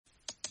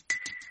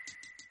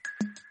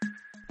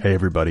Hey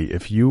everybody,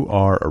 if you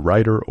are a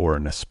writer or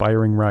an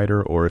aspiring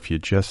writer, or if you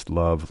just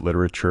love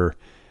literature,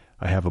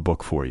 I have a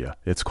book for you.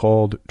 It's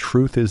called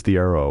Truth is the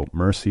Arrow,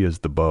 Mercy is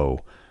the Bow,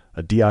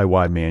 a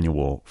DIY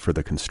manual for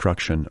the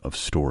construction of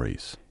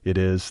stories. It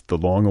is the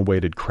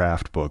long-awaited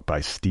craft book by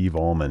Steve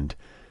Almond,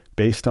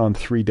 based on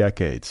 3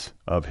 decades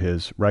of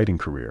his writing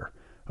career,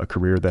 a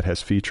career that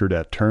has featured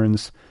at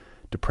turns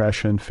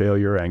depression,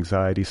 failure,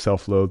 anxiety,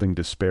 self-loathing,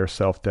 despair,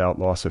 self-doubt,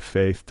 loss of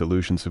faith,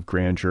 delusions of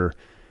grandeur,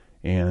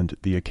 and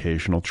the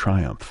occasional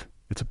triumph.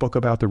 It's a book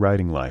about the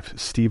writing life.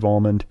 Steve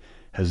Almond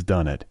has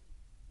done it.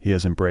 He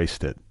has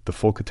embraced it, the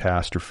full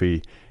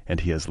catastrophe, and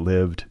he has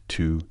lived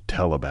to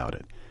tell about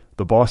it.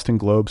 The Boston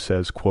Globe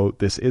says, quote,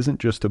 "This isn't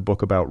just a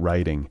book about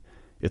writing,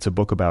 it's a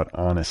book about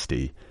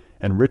honesty."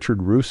 And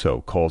Richard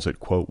Russo calls it,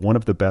 quote, "one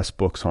of the best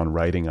books on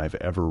writing I've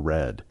ever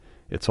read.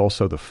 It's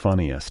also the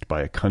funniest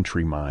by a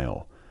country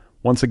mile."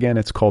 Once again,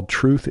 it's called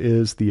Truth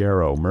is the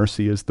Arrow,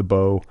 Mercy is the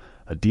Bow,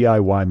 a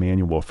DIY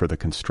manual for the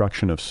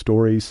construction of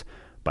stories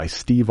by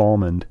Steve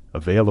Almond,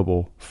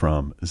 available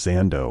from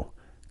Zando.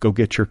 Go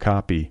get your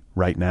copy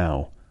right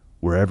now,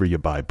 wherever you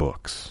buy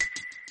books.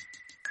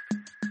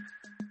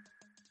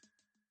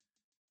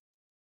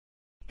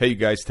 Hey you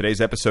guys,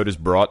 today's episode is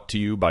brought to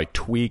you by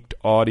Tweaked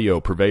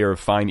Audio, purveyor of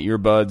fine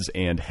earbuds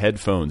and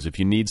headphones. If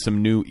you need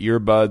some new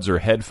earbuds or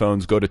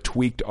headphones, go to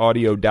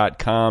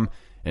tweakedaudio.com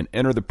and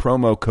enter the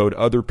promo code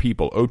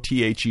OTHERPEOPLE,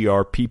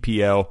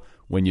 OTHERPPL.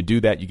 When you do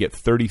that, you get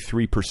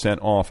 33%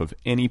 off of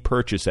any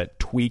purchase at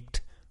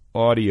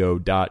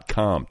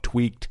tweakedaudio.com.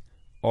 Tweaked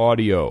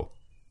Audio.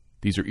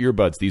 These are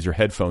earbuds. These are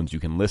headphones. You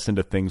can listen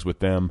to things with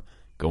them.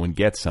 Go and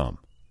get some.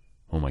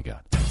 Oh, my God.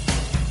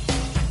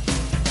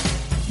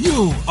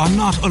 You are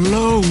not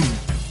alone.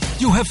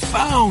 You have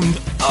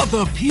found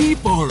other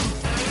people.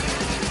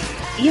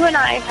 You and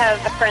I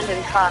have a friend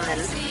in common.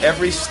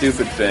 Every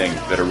stupid thing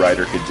that a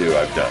writer could do,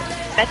 I've done.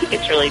 I think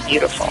it's really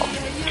beautiful.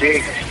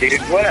 Dude,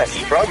 what a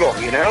struggle,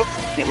 you know?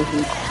 It was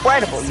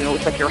incredible.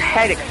 It's like your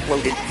head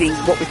exploded seeing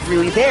what was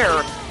really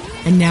there.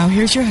 And now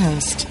here's your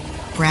host,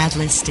 Brad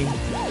Listy.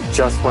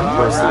 Just one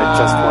person at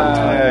just one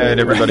time. All right,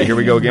 everybody, here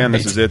we go again.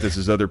 This is it. This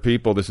is Other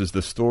People. This is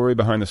the story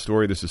behind the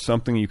story. This is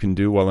something you can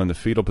do while in the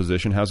fetal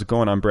position. How's it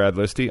going? I'm Brad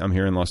Listy. I'm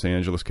here in Los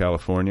Angeles,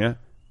 California.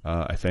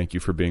 I thank you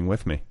for being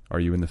with me. Are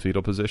you in the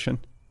fetal position?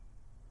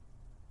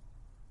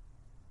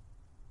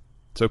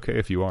 It's okay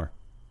if you are.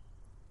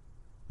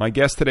 My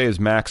guest today is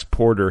Max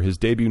Porter. His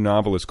debut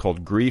novel is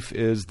called Grief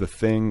is the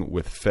Thing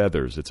with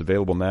Feathers. It's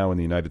available now in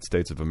the United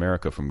States of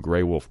America from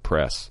Grey Wolf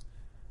Press,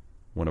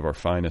 one of our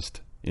finest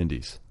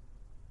indies.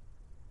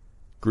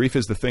 Grief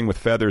is the Thing with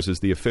Feathers is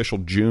the official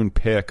June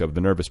pick of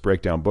the Nervous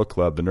Breakdown Book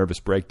Club.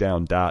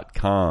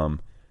 TheNervousBreakdown.com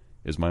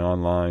is my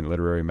online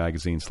literary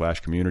magazine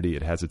 / community.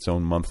 It has its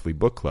own monthly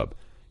book club.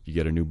 You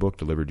get a new book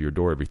delivered to your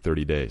door every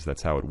 30 days.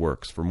 That's how it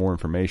works. For more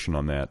information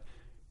on that,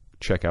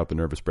 check out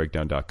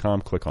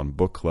TheNervousBreakdown.com. Click on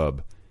Book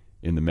Club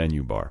in the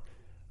menu bar.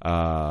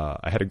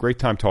 I had a great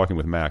time talking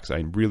with Max. I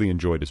really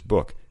enjoyed his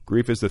book.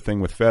 Grief is the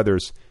Thing with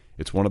Feathers.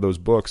 It's one of those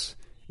books.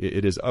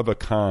 It is of a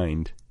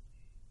kind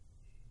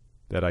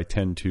that I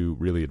tend to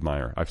really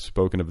admire. I've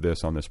spoken of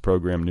this on this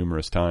program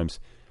numerous times.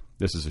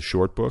 This is a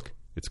short book.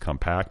 It's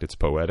compact. It's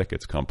poetic.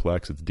 It's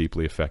complex. It's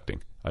deeply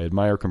affecting. I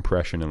admire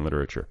compression in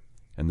literature,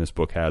 and this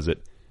book has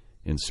it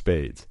in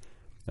spades.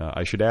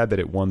 I should add that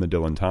it won the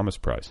Dylan Thomas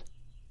Prize,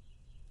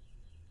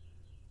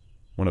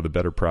 one of the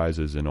better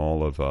prizes in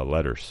all of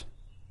letters.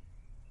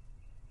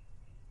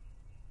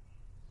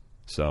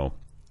 So,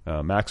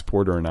 Max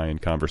Porter and I in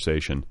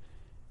conversation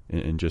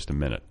in just a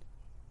minute.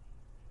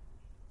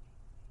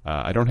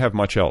 I don't have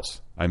much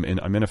else. I'm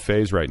in a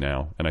phase right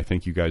now, and I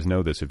think you guys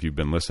know this if you've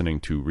been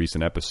listening to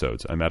recent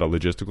episodes. I'm at a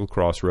logistical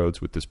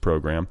crossroads with this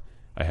program.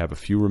 I have a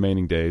few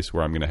remaining days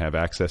where I'm going to have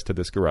access to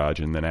this garage,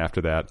 and then after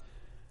that,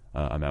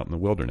 I'm out in the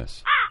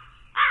wilderness.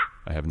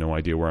 I have no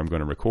idea where I'm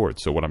going to record.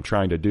 So what I'm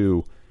trying to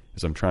do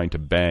is I'm trying to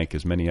bank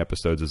as many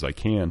episodes as I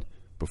can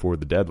before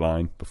the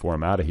deadline, before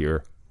I'm out of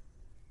here,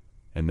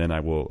 and then I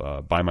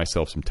will buy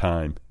myself some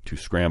time to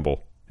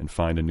scramble and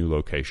find a new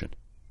location.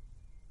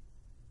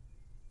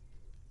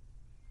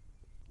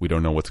 We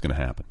don't know what's going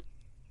to happen.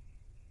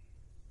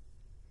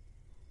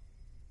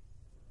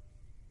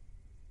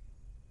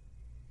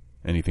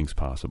 Anything's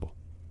possible.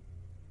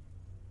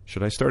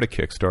 Should I start a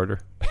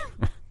Kickstarter?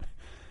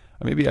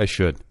 Maybe I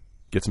should.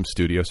 Get some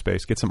studio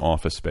space, get some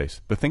office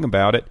space. The thing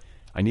about it,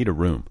 I need a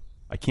room.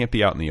 I can't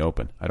be out in the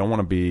open. I don't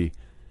want to be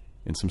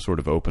in some sort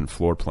of open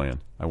floor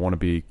plan. I want to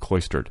be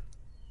cloistered.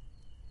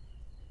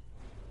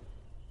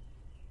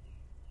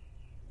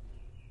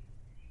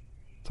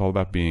 It's all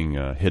about being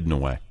hidden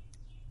away.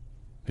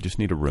 I just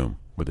need a room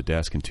with a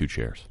desk and 2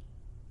 chairs.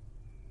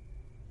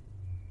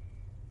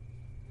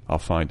 I'll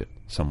find it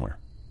somewhere.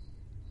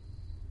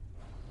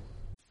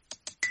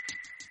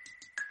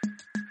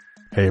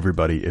 Hey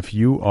everybody, if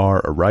you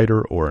are a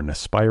writer or an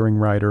aspiring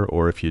writer,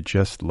 or if you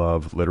just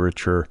love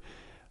literature,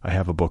 I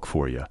have a book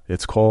for you.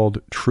 It's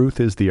called Truth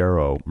is the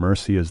Arrow,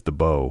 Mercy is the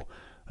Bow,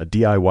 a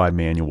DIY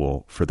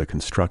manual for the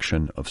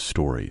construction of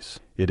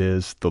stories. It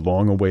is the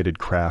long-awaited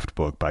craft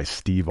book by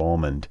Steve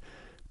Almond,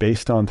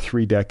 based on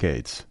 3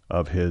 decades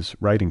of his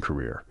writing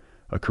career,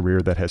 a career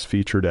that has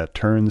featured at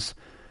turns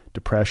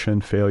depression,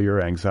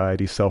 failure,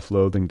 anxiety,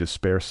 self-loathing,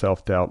 despair,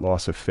 self-doubt,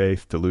 loss of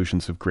faith,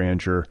 delusions of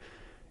grandeur,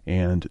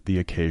 and the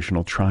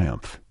occasional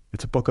triumph.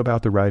 It's a book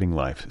about the writing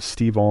life.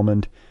 Steve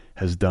Almond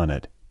has done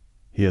it.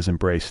 He has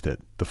embraced it,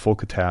 the full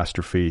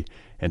catastrophe,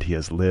 and he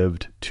has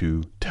lived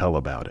to tell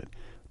about it.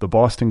 The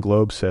Boston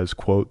Globe says,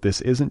 quote, "This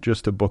isn't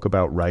just a book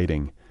about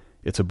writing,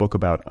 it's a book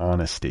about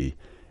honesty."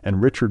 And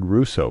Richard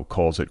Russo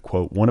calls it,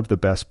 quote, "one of the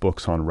best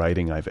books on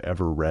writing I've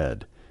ever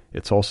read.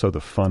 It's also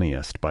the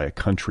funniest by a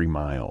country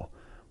mile."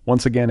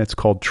 Once again, it's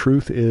called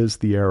Truth is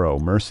the Arrow,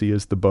 Mercy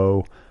is the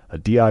Bow, a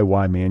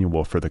DIY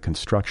manual for the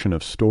construction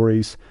of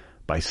stories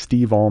by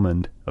Steve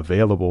Almond,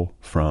 available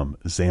from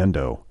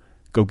Zando.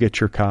 Go get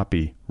your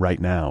copy right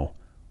now,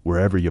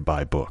 wherever you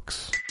buy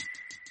books.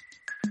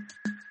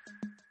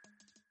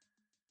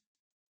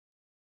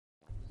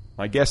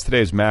 My guest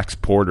today is Max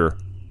Porter.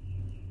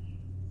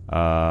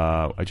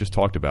 I just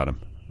talked about him.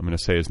 I'm going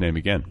to say his name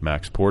again,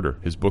 Max Porter.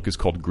 His book is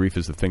called Grief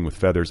is the Thing with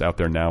Feathers, out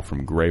there now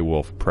from Grey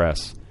Wolf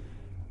Press.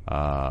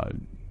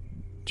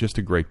 Just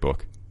a great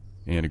book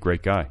and a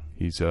great guy.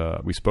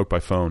 We spoke by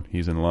phone.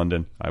 He's in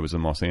London. I was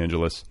in Los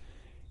Angeles,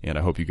 and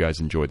I hope you guys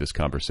enjoyed this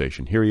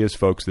conversation. Here he is,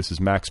 folks. This is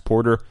Max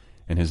Porter,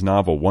 and his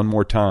novel, One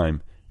More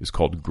Time, is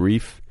called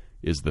Grief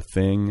is the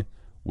Thing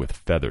with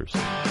Feathers.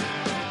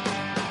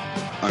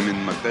 I'm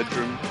in my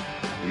bedroom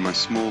in my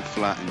small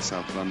flat in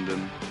South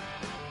London.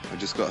 I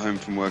just got home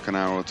from work an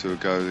hour or two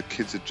ago. The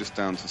kids are just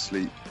down to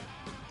sleep.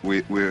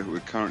 We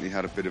currently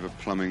had a bit of a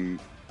plumbing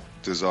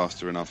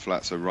disaster in our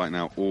flat, so right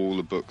now all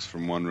the books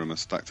from one room are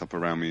stacked up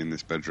around me in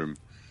this bedroom.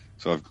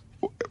 So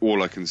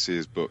all I can see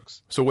is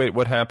books. So wait,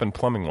 what happened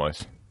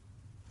plumbing-wise?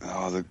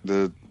 Oh,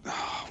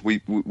 we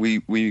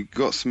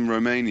got some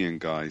Romanian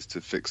guys to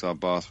fix our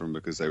bathroom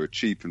because they were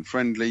cheap and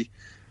friendly,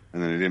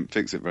 and then they didn't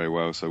fix it very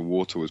well, so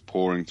water was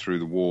pouring through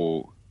the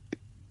wall,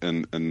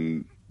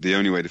 and the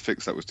only way to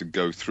fix that was to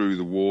go through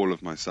the wall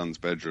of my son's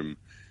bedroom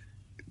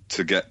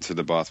to get to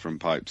the bathroom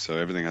pipe. So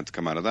everything had to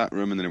come out of that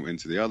room, and then it went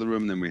into the other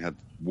room, and then we had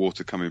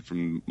water coming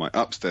from my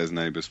upstairs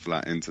neighbour's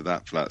flat into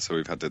that flat, so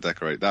we've had to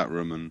decorate that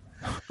room, and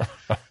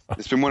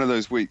it's been one of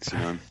those weeks, you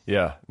know.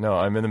 Yeah, no,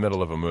 I'm in the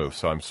middle of a move,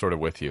 so I'm sort of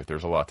with you.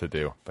 There's a lot to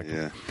do.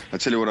 Yeah. I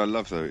tell you what I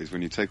love, though, is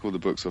when you take all the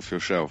books off your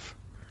shelf,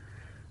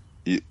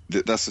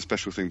 that's the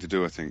special thing to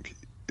do, I think,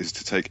 is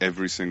to take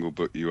every single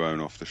book you own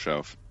off the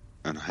shelf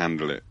and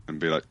handle it and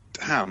be like,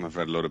 damn, I've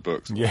read a lot of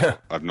books. Yeah.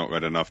 I've not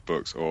read enough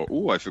books. Or,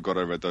 oh, I forgot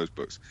I read those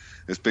books.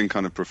 It's been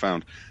kind of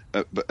profound.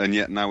 And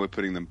yet now we're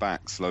putting them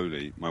back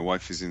slowly. My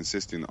wife is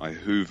insisting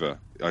that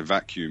I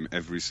vacuum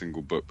every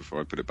single book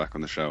before I put it back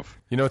on the shelf.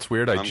 You know, it's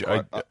weird.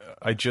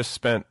 I just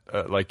spent,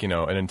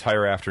 an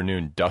entire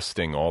afternoon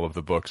dusting all of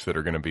the books that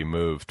are going to be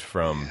moved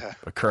from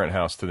the current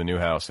house to the new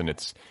house. And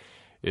it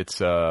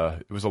was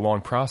a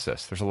long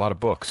process. There's a lot of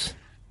books.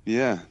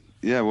 Yeah.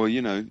 Yeah, well,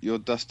 you know, you're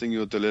dusting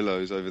your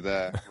DeLillos over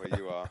there where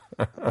you are.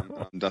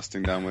 I'm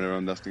dusting down whenever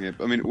I'm dusting it.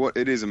 I mean,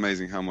 it is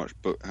amazing how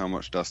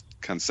much dust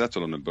can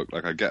settle on a book.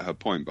 Like, I get her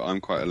point, but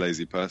I'm quite a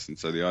lazy person,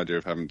 so the idea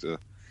of having to...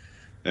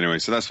 Anyway,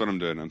 so that's what I'm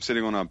doing. I'm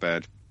sitting on our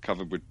bed,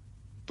 covered with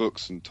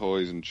books and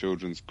toys and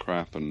children's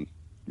crap and,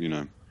 you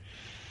know,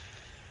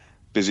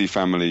 busy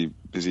family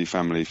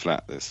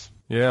flat this.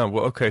 Yeah,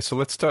 well, okay, so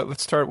let's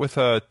start with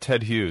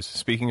Ted Hughes.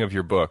 Speaking of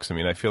your books, I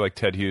mean, I feel like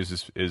Ted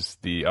Hughes is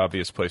the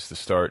obvious place to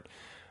start.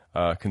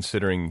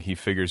 Considering he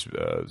figures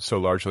so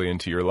largely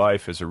into your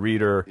life as a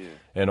reader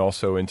and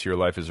also into your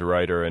life as a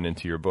writer and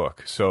into your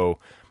book. So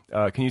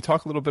can you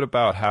talk a little bit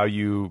about how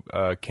you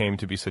came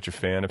to be such a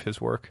fan of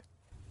his work?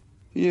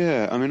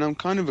 Yeah, I mean, I'm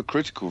kind of a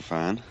critical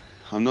fan.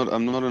 I'm not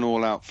an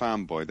all-out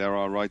fanboy. There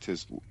are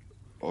writers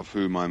of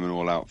whom I'm an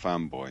all-out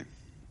fanboy.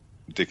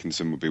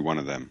 Dickinson would be one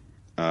of them.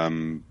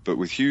 But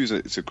with Hughes,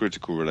 it's a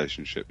critical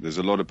relationship. There's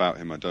a lot about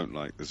him I don't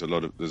like. There's a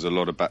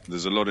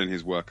lot in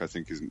his work I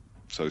think isn't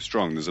so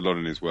strong. There's a lot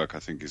in his work I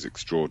think is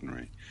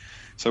extraordinary.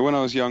 So when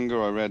I was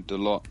younger, I read a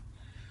lot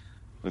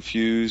of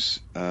Hughes,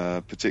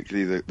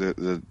 particularly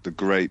the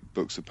great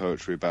books of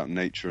poetry about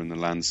nature and the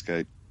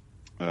landscape,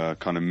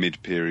 kind of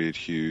mid-period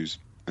Hughes.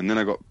 And then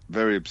I got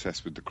very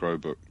obsessed with the Crow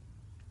book,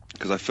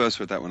 because I first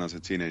read that when I was a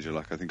teenager.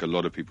 Like, I think a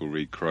lot of people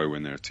read Crow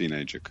when they're a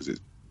teenager because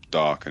it's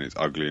dark and it's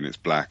ugly and it's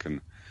black.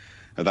 And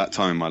at that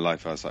time in my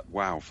life, I was like,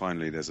 wow,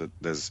 finally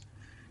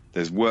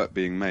there's work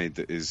being made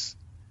that is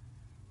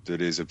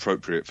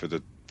appropriate for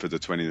the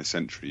 20th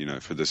century, you know,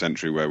 for the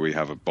century where we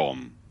have a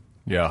bomb,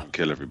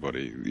 kill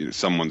everybody. You know,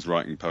 someone's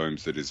writing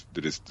poems that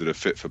are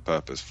fit for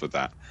purpose for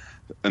that,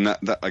 and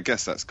that I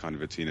guess that's kind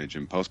of a teenage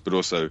impulse, but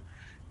also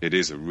it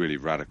is a really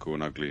radical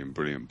and ugly and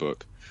brilliant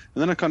book.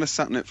 And then I kind of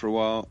sat in it for a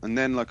while, and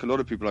then, like a lot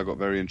of people, I got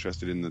very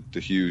interested in the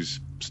Hughes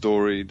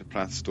story, the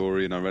Plath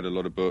story, and I read a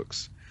lot of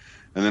books.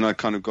 And then I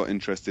kind of got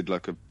interested,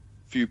 like a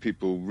few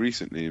people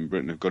recently in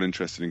Britain have got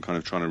interested in kind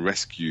of trying to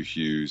rescue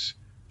Hughes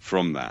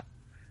from that,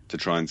 to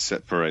try and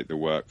separate the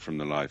work from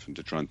the life and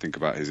to try and think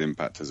about his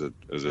impact as a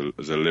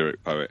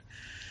lyric poet.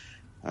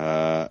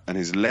 And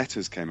his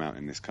letters came out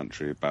in this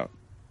country about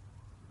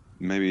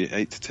maybe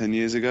 8 to 10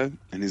 years ago,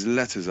 and his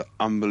letters are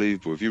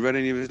unbelievable. Have you read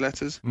any of his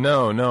letters?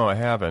 No, I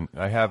haven't.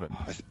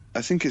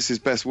 I think it's his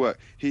best work.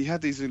 He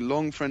had these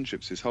long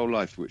friendships his whole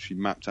life, which he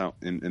mapped out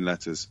in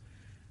letters,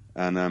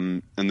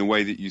 and the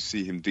way that you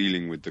see him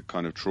dealing with the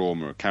kind of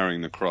trauma,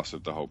 carrying the cross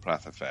of the whole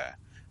Plath affair,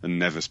 and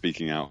never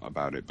speaking out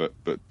about it,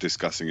 but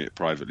discussing it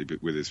privately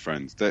with his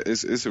friends.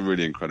 It's a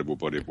really incredible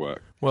body of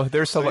work. Well,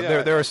 there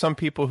are some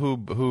people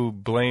who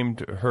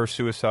blamed her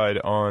suicide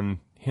on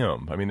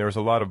him. I mean, there was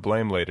a lot of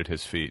blame laid at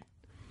his feet.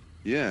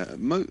 Yeah,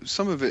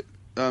 some of it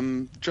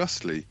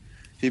justly.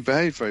 He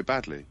behaved very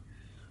badly.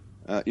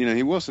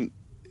 He wasn't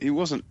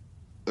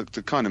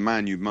the kind of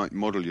man you might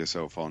model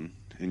yourself on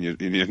in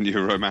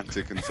your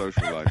romantic and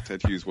social life.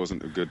 Ted Hughes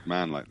wasn't a good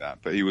man like that,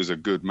 but he was a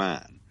good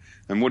man.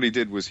 And what he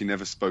did was he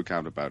never spoke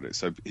out about it.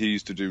 So he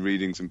used to do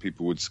readings and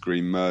people would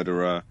scream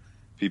murderer.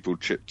 People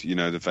chipped,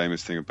 the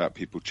famous thing about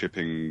people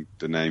chipping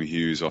the name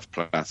Hughes off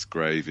Plath's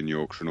grave in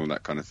Yorkshire and all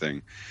that kind of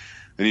thing.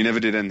 And he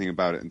never did anything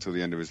about it until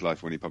the end of his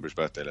life when he published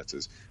Birthday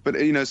Letters. But,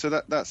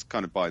 so that's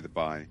kind of by the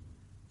by,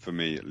 for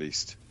me at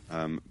least.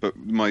 But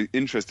my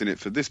interest in it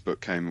for this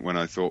book came when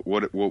I thought,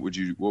 what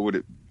would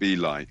it be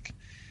like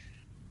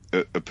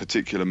at a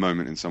particular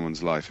moment in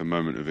someone's life, a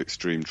moment of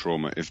extreme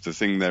trauma, if the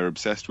thing they're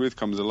obsessed with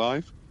comes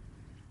alive?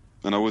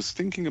 And I was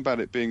thinking about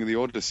it being the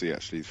Odyssey,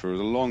 actually. For a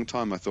long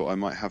time, I thought I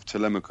might have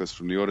Telemachus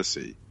from the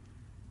Odyssey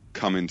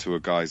come into a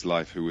guy's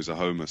life who was a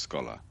Homer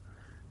scholar.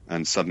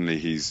 And suddenly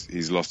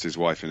he's lost his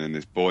wife, and then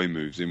this boy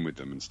moves in with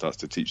them and starts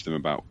to teach them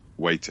about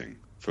waiting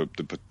for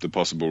the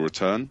possible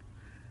return.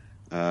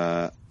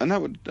 And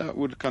that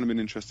would kind of been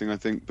interesting, I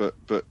think. But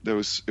it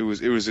was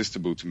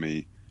irresistible to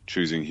me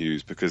choosing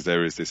Hughes because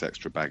there is this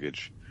extra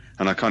baggage.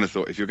 And I kind of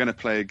thought, if you're going to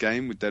play a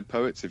game with dead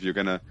poets, if you're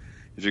going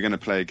to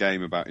play a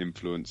game about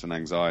influence and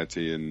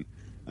anxiety and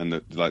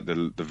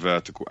the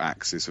vertical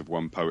axis of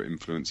one poet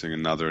influencing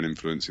another and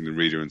influencing the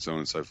reader and so on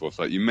and so forth,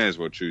 you may as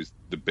well choose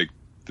the big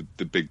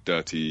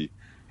dirty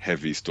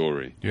heavy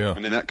story. Yeah.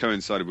 And then that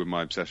coincided with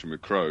my obsession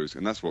with crows,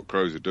 and that's what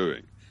crows are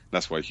doing.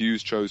 That's why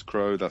Hughes chose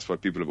Crow. That's why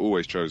people have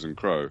always chosen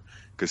Crow,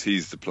 because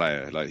he's the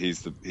player.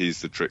 He's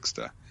the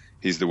trickster.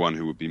 He's the one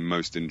who would be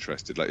most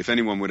interested. If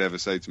anyone would ever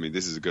say to me,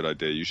 this is a good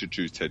idea, you should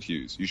choose Ted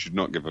Hughes. You should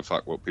not give a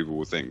fuck what people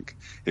will think.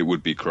 It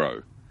would be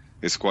Crow.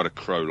 It's quite a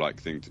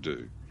Crow-like thing to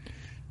do.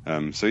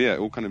 So yeah, it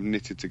all kind of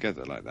knitted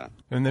together like that.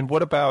 And then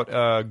what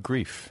about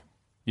grief?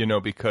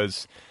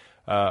 Because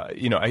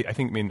I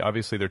think,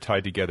 obviously they're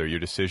tied together. Your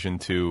decision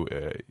to,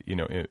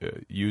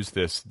 use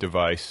this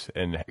device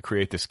and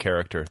create this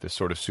character, this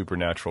sort of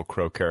supernatural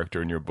Crow character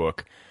in your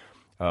book,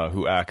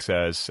 who acts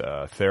as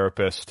a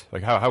therapist.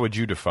 How would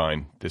you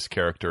define this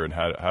character, and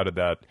how did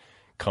that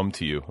come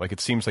to you? It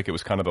seems like it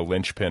was kind of the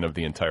linchpin of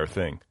the entire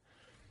thing.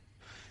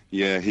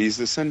 Yeah, he's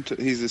the center.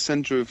 He's the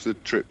center of the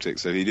triptych.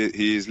 So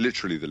he is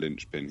literally the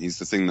linchpin. He's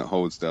the thing that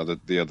holds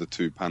the other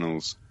two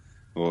panels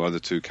or other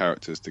two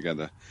characters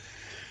together.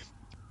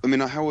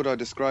 How would I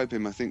describe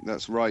him? I think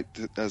that's right,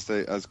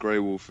 as Grey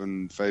Wolf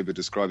and Faber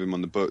describe him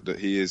on the book, that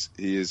he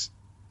is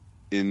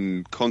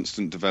in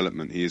constant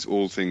development. He is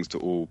all things to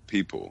all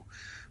people,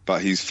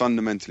 but he's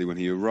fundamentally, when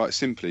he arrives,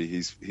 simply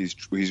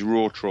he's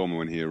raw trauma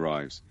when he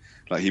arrives.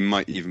 He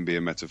might even be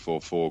a metaphor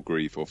for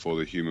grief or for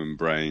the human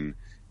brain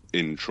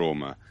in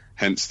trauma.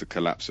 Hence the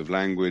collapse of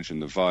language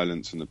and the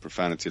violence and the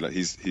profanity.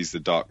 He's the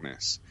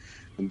darkness.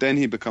 And then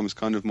he becomes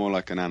kind of more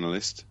like an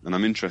analyst, and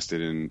I'm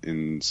interested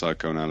in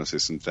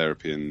psychoanalysis and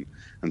therapy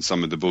and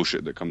some of the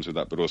bullshit that comes with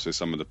that, but also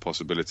some of the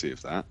possibility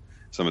of that,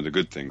 some of the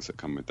good things that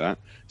come with that.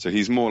 So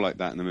he's more like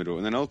that in the middle,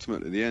 and then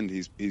ultimately at the end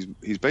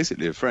he's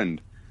basically a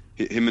friend.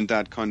 Him and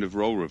Dad kind of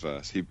role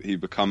reverse. He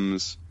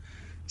becomes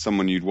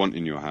someone you'd want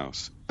in your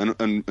house,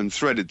 and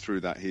threaded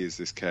through that he is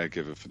this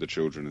caregiver for the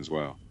children as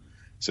well.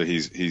 So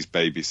he's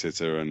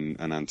babysitter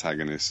and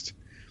antagonist.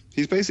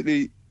 He's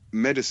basically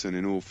medicine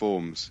in all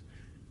forms.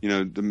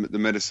 The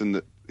medicine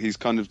that he's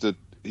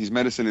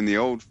medicine in the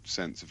old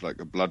sense of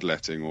a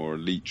bloodletting or a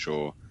leech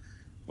or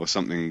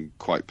something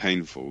quite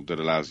painful that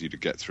allows you to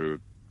get through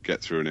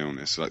an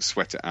illness,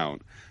 sweat it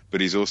out. But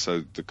he's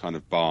also the kind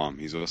of balm.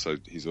 He's also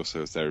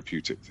a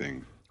therapeutic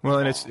thing. Well,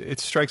 and it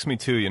strikes me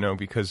too,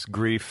 because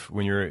grief,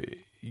 when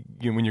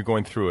you're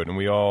going through it, and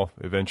we all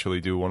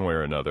eventually do one way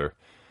or another.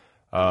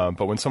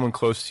 But when someone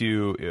close to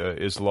you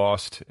is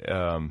lost,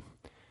 I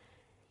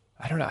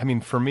don't know.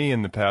 For me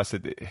in the past,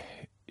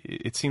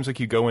 it seems like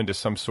you go into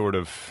some sort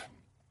of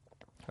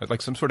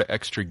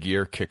extra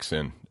gear kicks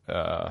in.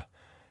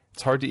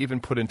 It's hard to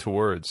even put into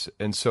words.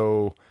 And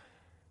so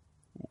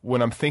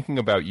when I'm thinking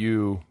about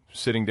you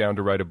sitting down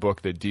to write a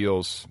book that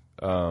deals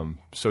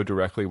so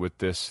directly with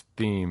this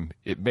theme,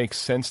 it makes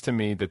sense to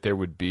me that there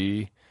would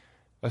be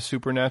a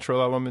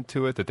supernatural element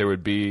to it, that there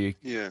would be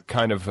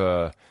kind of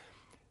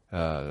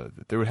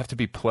there would have to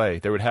be play.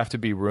 There would have to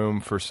be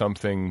room for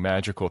something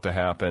magical to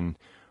happen.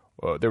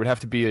 There would have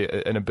to be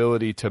an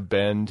ability to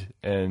bend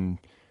and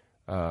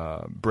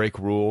break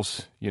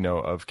rules,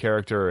 of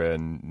character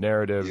and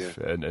narrative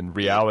and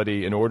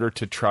reality in order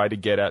to try to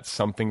get at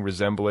something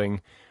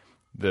resembling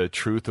the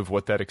truth of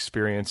what that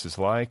experience is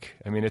like?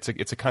 I mean, it's a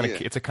kind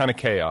of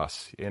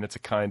chaos, and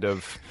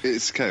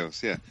it's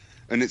chaos, yeah.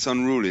 And it's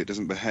unruly. It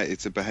doesn't behave.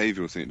 It's a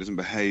behavioural thing. It doesn't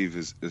behave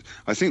as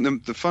I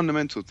think the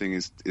fundamental thing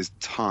is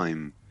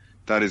time.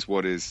 That is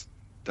what is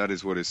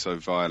so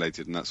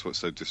violated, and that's what's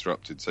so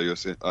disrupted. So you're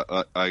saying,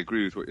 I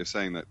agree with what you're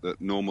saying,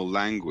 that normal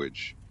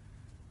language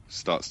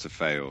starts to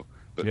fail,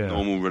 but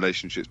normal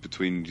relationships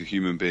between the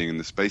human being and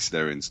the space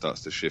they're in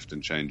starts to shift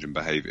and change and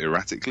behave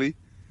erratically.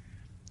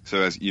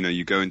 So as you know,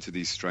 you go into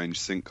these strange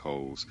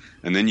sinkholes,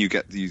 and then you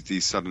get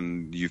these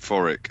sudden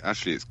euphoric.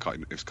 Actually,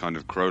 it's kind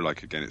of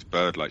crow-like again. It's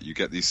bird-like. You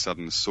get these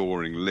sudden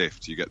soaring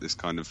lifts. You get this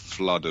kind of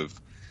flood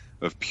of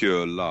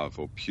pure love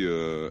or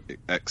pure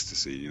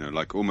ecstasy. You know,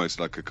 like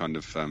almost like a kind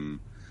of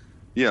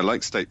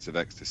like states of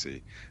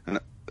ecstasy. And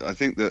I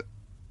think that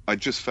I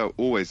just felt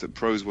always that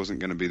prose wasn't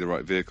going to be the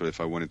right vehicle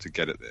if I wanted to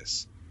get at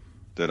this.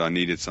 That I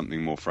needed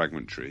something more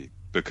fragmentary.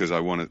 Because I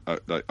wanted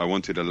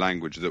a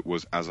language that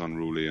was as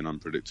unruly and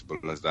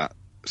unpredictable as that.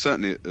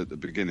 Certainly at the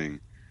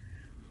beginning.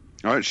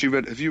 I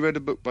actually have you read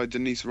a book by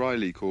Denise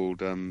Riley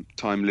called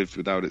Time Lived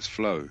Without Its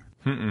Flow?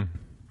 Mm-mm.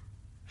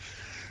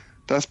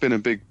 That's been a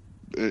big...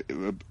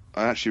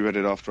 I actually read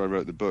it after I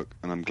wrote the book,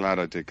 and I'm glad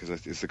I did,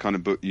 because it's the kind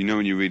of book, you know,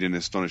 when you read an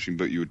astonishing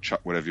book, you would chuck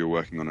whatever you're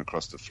working on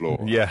across the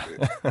floor. Yeah.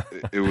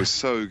 it was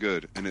so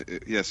good. And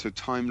so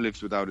Time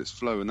Lived Without Its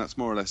Flow, and that's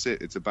more or less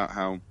it. It's about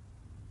how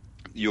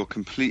you're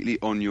completely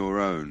on your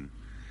own,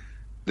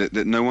 that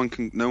no one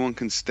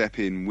can step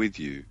in with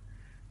you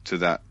to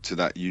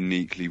that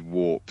uniquely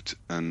warped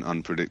and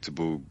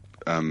unpredictable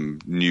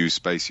new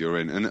space you're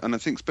in, and I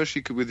think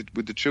especially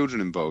with the children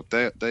involved,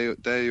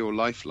 they're your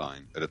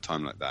lifeline at a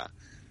time like that,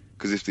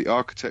 because if the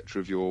architecture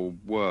of your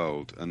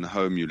world and the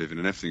home you live in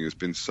and everything has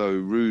been so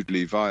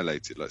rudely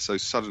violated, like so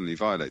suddenly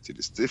violated,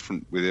 it's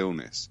different with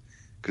illness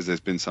because there's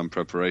been some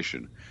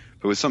preparation,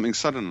 but with something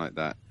sudden like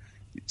that,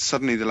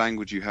 suddenly the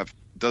language you have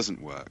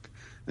doesn't work,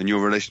 and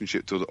your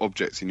relationship to the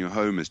objects in your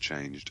home has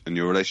changed, and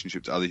your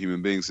relationship to other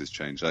human beings has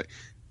changed. Like,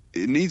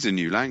 it needs a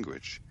new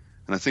language,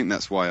 and I think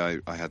that's why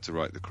I had to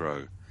write The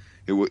Crow.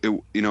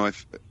 In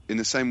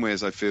the same way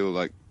as I feel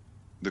like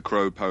the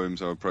Crow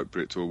poems are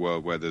appropriate to a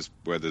world where there's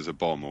a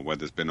bomb or where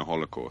there's been a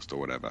Holocaust or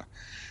whatever,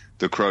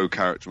 the Crow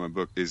character in my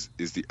book is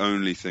the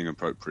only thing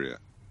appropriate,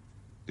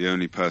 the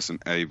only person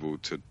able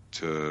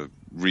to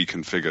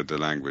reconfigure the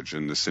language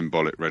and the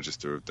symbolic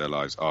register of their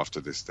lives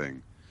after this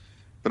thing.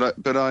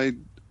 But I,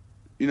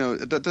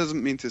 that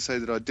doesn't mean to say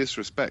that I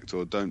disrespect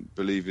or don't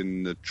believe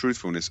in the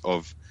truthfulness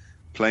of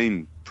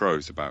plain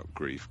prose about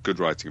grief, good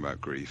writing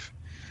about grief.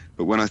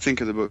 But when I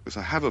think of the books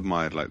I have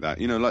admired like that,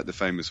 like the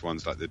famous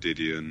ones like the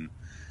Didion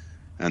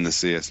and the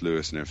C.S.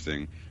 Lewis and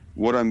everything,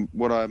 what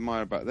I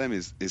admire about them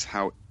is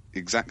how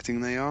exacting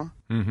they are,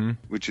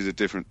 which is a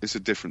different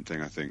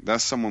thing, I think.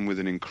 That's someone with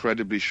an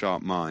incredibly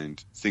sharp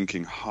mind,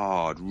 thinking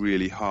hard,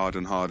 really hard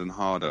and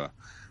harder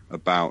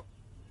about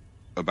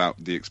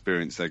the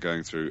experience they're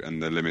going through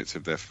and the limits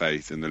of their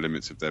faith and the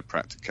limits of their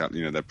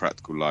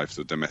practical lives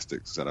or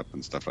domestic setup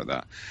and stuff like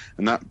that.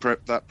 And that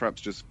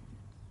perhaps just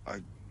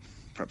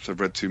perhaps I've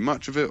read too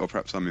much of it, or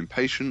perhaps I'm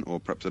impatient, or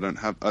perhaps I don't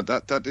have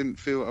that didn't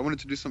feel. I wanted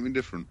to do something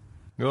different.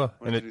 Yeah,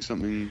 and do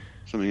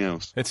something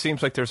else. It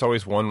seems like there's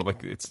always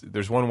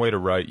there's one way to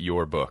write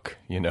your book.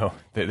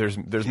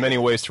 There's many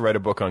ways to write a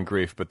book on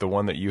grief, but the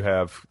one that you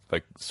have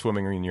like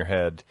swimming in your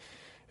head,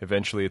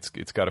 eventually it's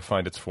got to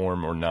find its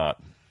form or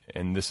not.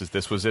 And this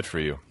was it for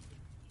you.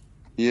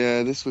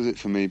 Yeah, this was it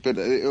for me. But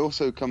it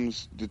also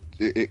comes.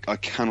 I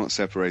cannot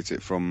separate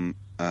it from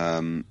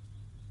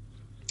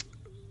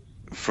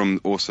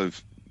also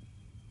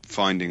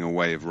finding a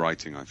way of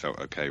writing I felt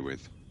okay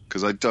with.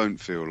 Because I don't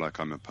feel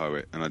like I'm a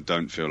poet, and I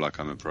don't feel like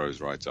I'm a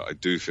prose writer. I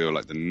do feel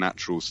like the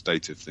natural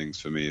state of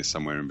things for me is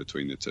somewhere in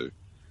between the two. And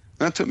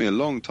that took me a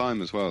long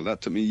time as well.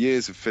 That took me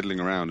years of fiddling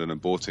around and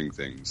aborting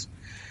things.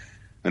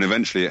 And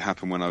eventually it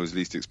happened when I was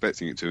least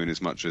expecting it to, in as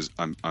much as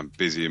I'm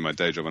busy in my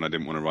day job and I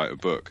didn't want to write a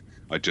book.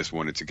 I just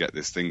wanted to get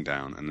this thing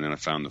down, and then I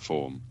found the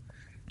form.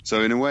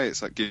 So in a way,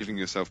 it's like giving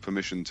yourself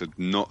permission to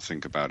not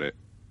think about it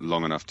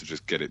long enough to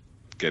just get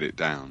it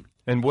down.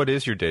 And what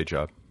is your day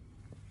job?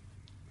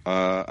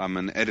 I'm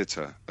an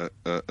editor at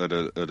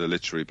a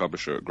literary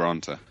publisher at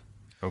Granta.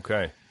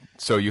 Okay.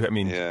 So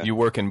you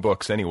work in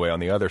books anyway on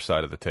the other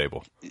side of the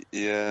table.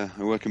 Yeah,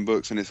 I work in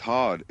books, and it's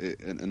hard.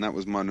 And that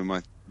was one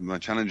of my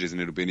challenges,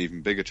 and it'll be an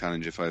even bigger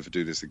challenge if I ever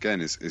do this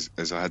again, is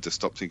I had to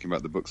stop thinking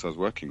about the books I was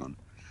working on.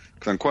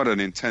 Because I'm quite an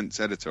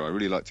intense editor. I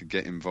really like to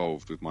get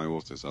involved with my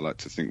authors. I like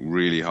to think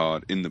really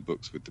hard in the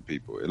books with the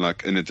people,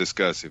 like in a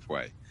discursive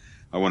way.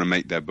 I want to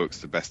make their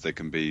books the best they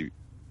can be,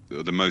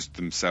 or the most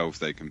themselves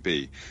they can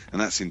be, and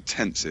that's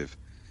intensive.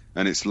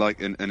 And it's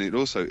like, and it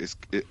also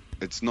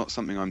it's not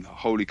something I'm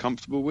wholly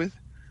comfortable with.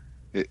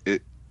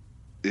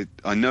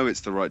 I know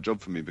it's the right job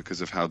for me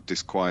because of how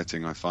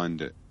disquieting I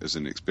find it as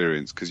an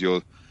experience. Because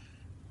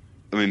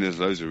there's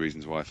loads of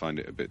reasons why I find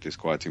it a bit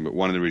disquieting, but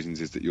one of the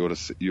reasons is that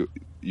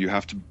you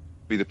have to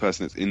be the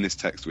person that's in this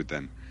text with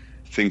them,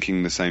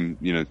 thinking the same,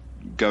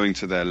 going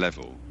to their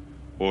level,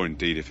 or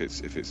indeed if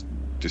it's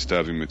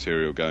disturbing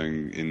material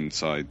going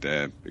inside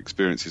their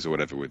experiences or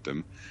whatever with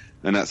them,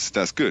 and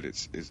that's good.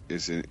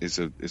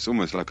 It's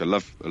almost like a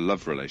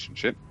love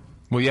relationship.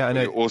 Well, yeah,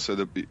 and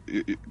also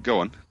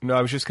go on. No,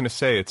 I was just going to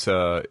say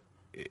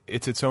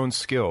it's its own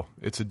skill.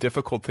 It's a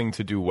difficult thing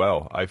to do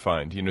well, I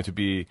find. You know, to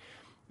be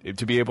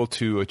able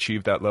to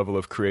achieve that level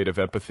of creative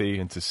empathy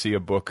and to see a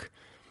book,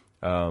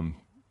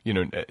 you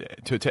know,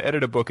 to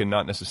edit a book and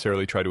not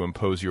necessarily try to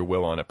impose your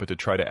will on it, but to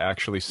try to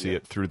actually see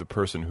it through the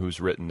person who's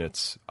written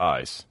its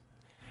eyes.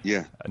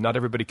 Yeah. Not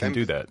everybody can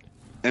do that.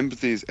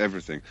 Empathy is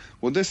everything.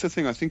 Well, that's the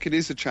thing. I think it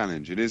is a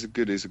challenge. It is a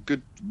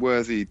good,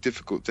 worthy,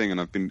 difficult thing, and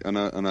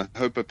I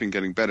hope I've been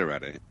getting better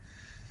at it.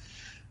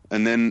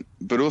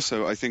 But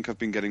also, I think I've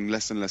been getting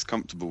less and less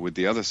comfortable with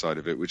the other side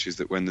of it, which is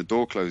that when the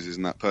door closes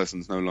and that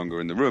person's no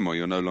longer in the room, or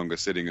you're no longer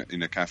sitting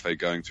in a cafe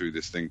going through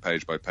this thing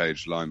page by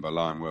page, line by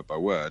line, word by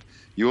word,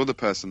 you're the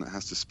person that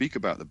has to speak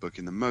about the book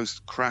in the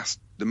most crass,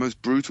 the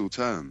most brutal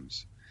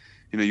terms.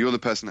 You know, you're the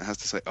person that has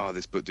to say, "Oh,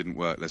 this book didn't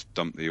work. Let's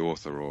dump the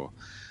author,"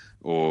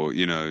 or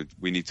you know,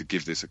 we need to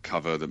give this a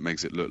cover that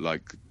makes it look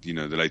like, you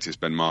know, the latest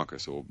Ben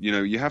Marcus, or you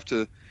know, you have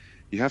to.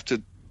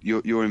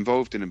 You're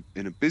involved in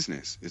a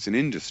business. It's an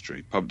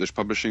industry,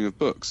 publishing of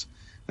books,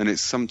 and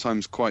it's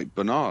sometimes quite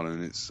banal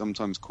and it's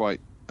sometimes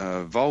quite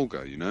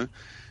vulgar, you know,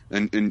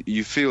 and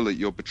you feel that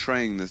you're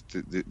betraying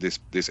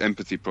this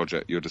empathy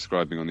project you're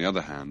describing. On the other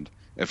hand,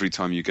 every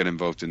time you get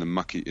involved in the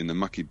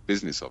mucky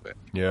business of it.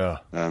 Yeah.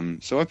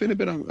 So I've been a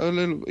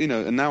little, you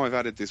know, and now I've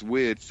added this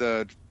weird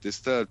third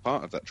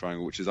part of that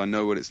triangle, which is I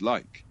know what it's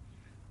like,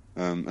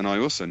 and I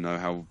also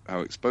know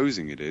how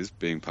exposing it is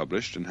being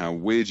published and how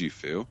weird you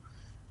feel.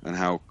 And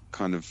how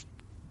kind of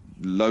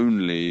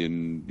lonely,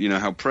 and you know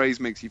how praise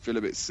makes you feel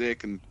a bit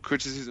sick, and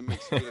criticism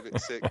makes you feel a bit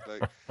sick.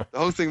 Like the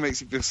whole thing makes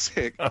you feel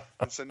sick.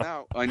 And so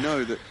now I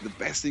know that the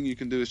best thing you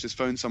can do is just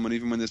phone someone,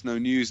 even when there's no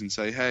news, and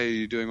say, "Hey, are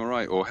you doing all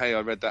right?" Or, "Hey,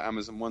 I read that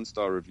Amazon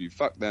 1-star review.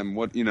 Fuck them."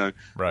 What, you know,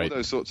 right. All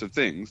those sorts of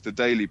things. The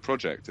daily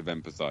project of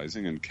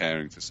empathizing and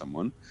caring for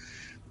someone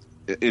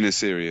in a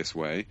serious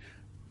way.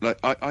 Like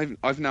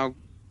I've now,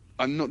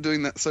 I'm not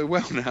doing that so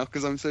well now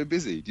because I'm so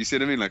busy. Do you see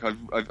what I mean? Like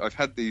I've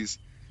had these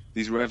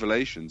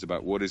revelations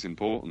about what is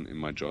important in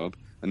my job,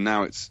 and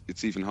now it's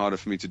even harder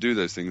for me to do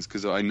those things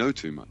because I know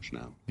too much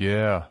now.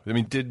 Yeah. I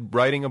mean, did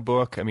writing a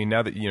book, I mean,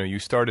 now that, you know, you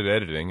started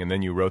editing and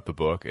then you wrote the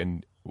book,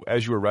 and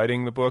as you were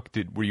writing the book,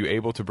 were you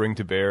able to bring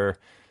to bear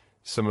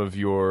some of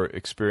your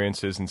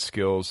experiences and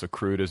skills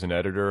accrued as an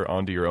editor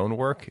onto your own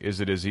work?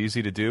 Is it as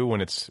easy to do when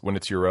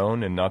it's your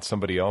own and not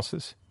somebody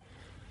else's?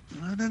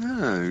 I don't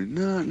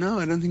know. No,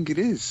 I don't think it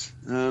is.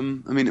 I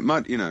mean, it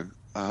might, you know,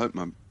 I hope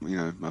my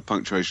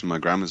punctuation, my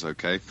grammar's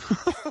okay.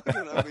 I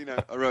don't know, you know,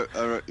 I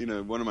wrote, you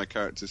know, one of my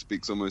characters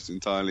speaks almost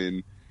entirely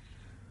in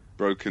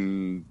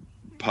broken,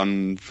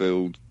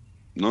 pun-filled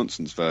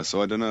nonsense verse,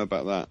 so I don't know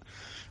about that.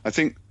 I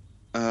think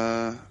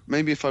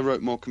maybe if I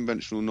wrote more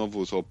conventional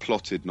novels or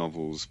plotted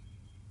novels,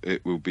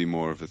 it will be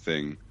more of a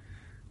thing.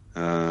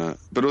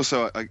 But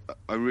also,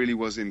 I really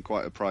was in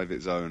quite a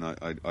private zone.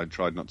 I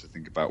tried not to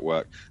think about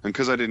work. And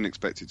because I didn't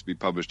expect it to be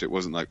published, it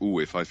wasn't like, oh,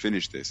 if I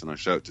finish this and I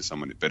show it to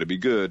someone, it better be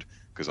good,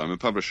 because I'm a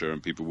publisher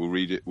and people will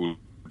read it, will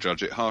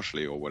judge it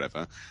harshly or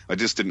whatever. I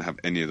just didn't have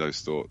any of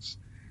those thoughts.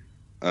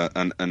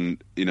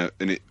 And you know,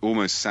 and it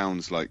almost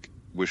sounds like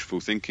wishful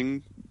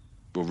thinking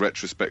or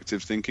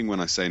retrospective thinking when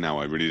I say now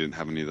I really didn't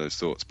have any of those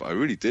thoughts, but I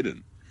really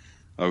didn't.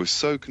 I was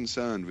so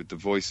concerned with the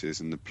voices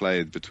and the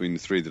play between the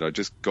three that I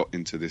just got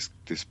into this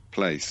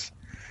place.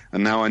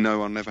 And now I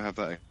know I'll never have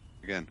that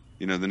again.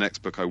 You know, the next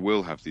book I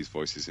will have these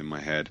voices in my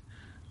head.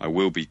 I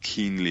will be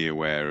keenly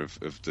aware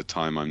of the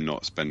time I'm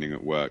not spending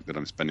at work that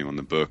I'm spending on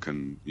the book,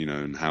 and, you know,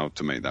 and how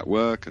to make that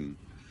work.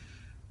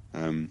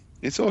 And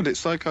it's odd.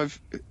 It's like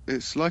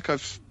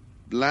I've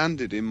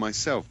landed in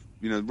myself.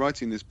 You know,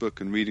 writing this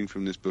book and reading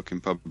from this book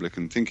in public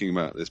and thinking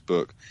about this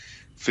book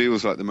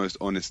feels like the most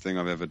honest thing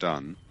I've ever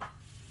done.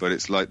 But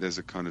it's like there's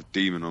a kind of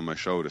demon on my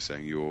shoulder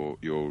saying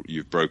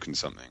you've broken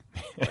something.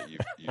 Like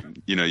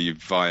you've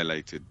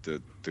violated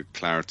the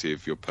clarity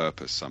of your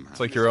purpose somehow.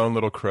 It's like your own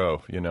little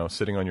crow, you know,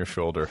 sitting on your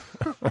shoulder.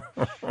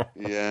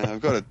 Yeah,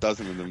 I've got a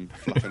dozen of them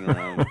fluffing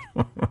around.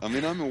 I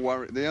mean, I'm a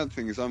worrier. The other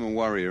thing is I'm a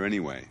worrier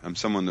anyway. I'm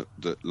someone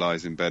that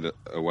lies in bed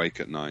awake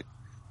at night,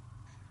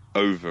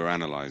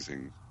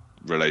 over-analysing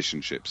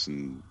relationships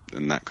and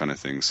that kind of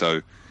thing.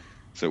 So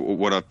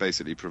what I've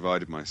basically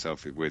provided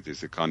myself with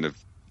is a kind of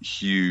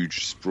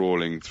huge,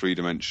 sprawling,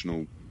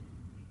 three-dimensional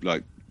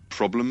like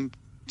problem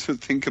to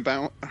think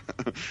about.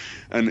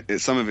 And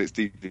some of it's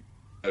deeply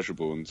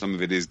pleasurable, and some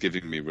of it is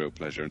giving me real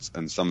pleasure,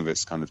 and some of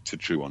it's kind of to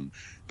chew on.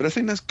 But I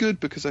think that's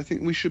good, because I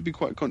think we should be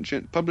quite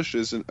conscious.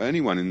 Publishers and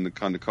anyone in the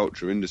kind of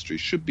culture industry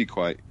should be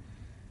quite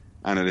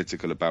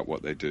analytical about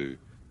what they do.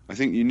 I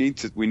think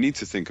we need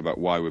to think about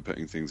why we're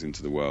putting things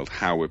into the world,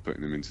 how we're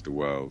putting them into the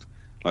world.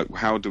 Like,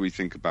 how do we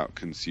think about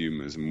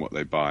consumers and what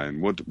they buy,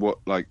 and what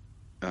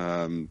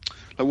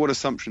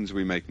assumptions are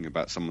we making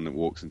about someone that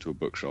walks into a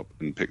bookshop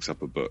and picks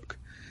up a book?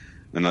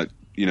 And, like,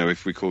 you know,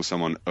 if we call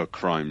someone a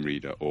crime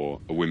reader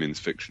or a women's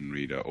fiction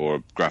reader or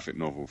a graphic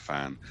novel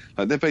fan,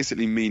 like, they're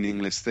basically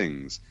meaningless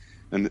things.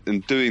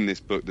 And doing this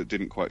book that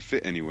didn't quite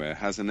fit anywhere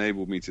has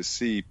enabled me to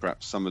see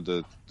perhaps some of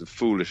the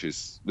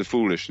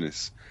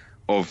foolishness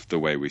of the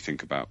way we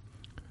think about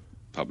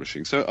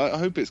publishing. So I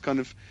hope it's kind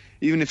of,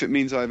 even if it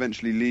means I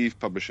eventually leave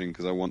publishing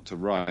because I want to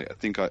write,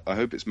 I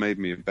hope it's made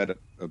me a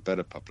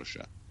better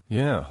publisher.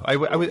 Yeah,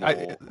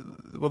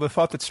 well, the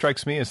thought that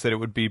strikes me is that it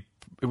would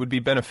be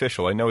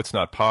beneficial. I know it's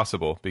not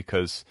possible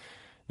because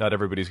not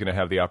everybody's going to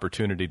have the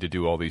opportunity to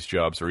do all these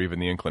jobs or even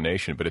the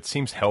inclination, but it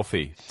seems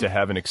healthy to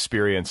have an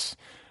experience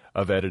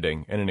of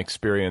editing and an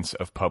experience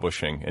of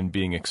publishing and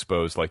being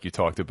exposed, like you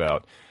talked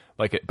about.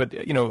 But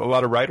a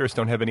lot of writers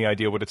don't have any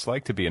idea what it's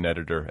like to be an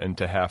editor and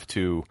to have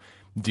to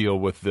deal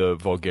with the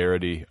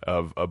vulgarity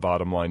of a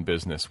bottom line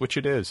business, which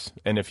it is.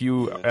 And if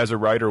you, as a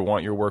writer,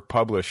 want your work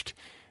published,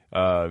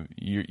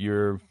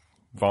 you're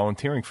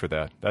volunteering for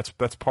that.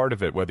 That's part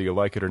of it, whether you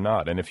like it or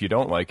not. And if you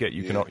don't like it,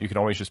 you can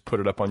always just put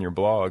it up on your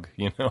blog.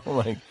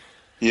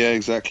 Yeah,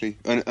 exactly.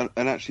 And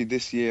actually,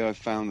 this year I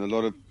found a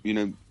lot of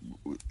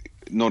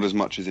not as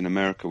much as in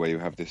America, where you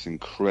have this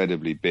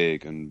incredibly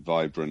big and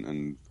vibrant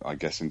and, I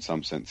guess in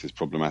some senses,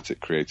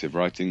 problematic creative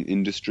writing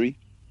industry.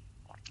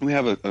 We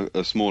have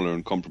a smaller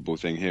and comparable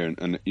thing here,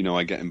 and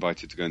I get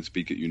invited to go and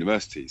speak at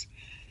universities,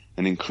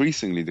 and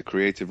increasingly the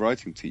creative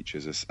writing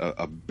teachers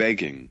are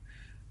begging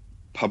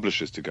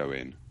publishers to go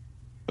in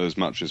as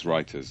much as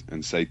writers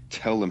and say,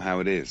 tell them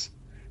how it is.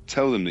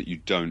 Tell them that you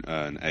don't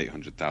earn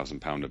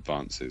 £800,000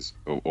 advances,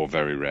 or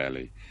very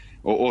rarely.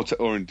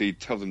 Or indeed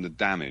tell them the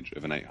damage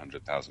of an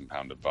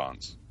 £800,000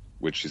 advance,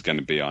 which is going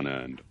to be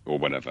unearned or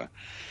whatever.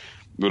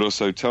 But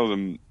also tell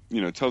them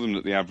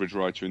that the average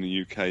writer in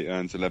the UK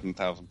earns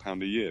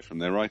 £11,000 a year from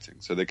their writing,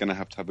 so they're going to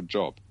have a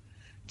job.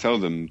 Tell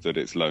them that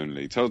it's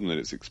lonely. Tell them that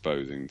it's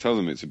exposing. Tell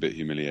them it's a bit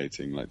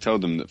humiliating. Tell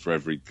them that for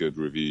every good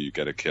review you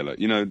get a killer.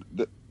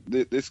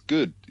 It's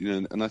good.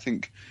 And I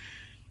think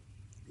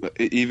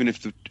even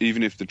if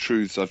the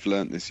truths I've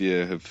learnt this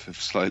year have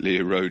slightly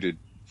eroded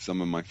some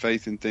of my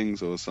faith in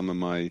things, or some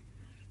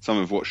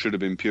of what should have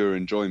been pure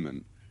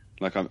enjoyment.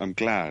 I'm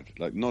glad.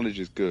 Knowledge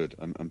is good.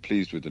 I'm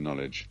pleased with the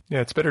knowledge.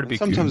 Yeah, it's better to be.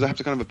 Sometimes I have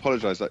to kind of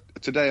apologize.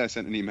 Today I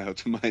sent an email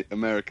to my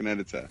American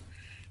editor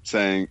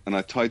saying, and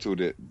I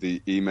titled it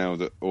 "The Email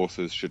That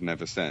Authors Should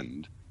Never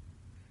Send,"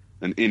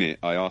 and in it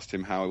I asked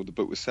him how the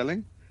book was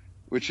selling,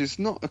 which is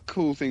not a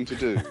cool thing to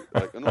do.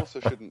 An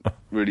author shouldn't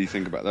really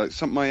think about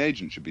that. My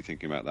agent should be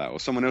thinking about that, or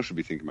someone else should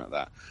be thinking about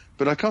that.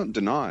 But I can't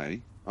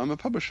deny I'm a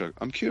publisher.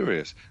 I'm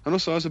curious. And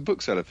also I was a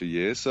bookseller for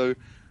years, so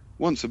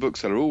once a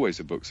bookseller, always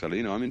a bookseller.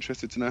 I'm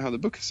interested to know how the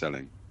book is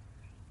selling.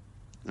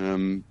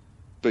 But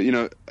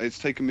it's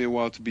taken me a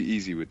while to be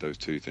easy with those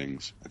two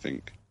things, I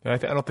think. I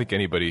don't think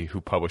anybody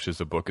who publishes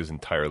a book is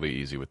entirely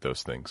easy with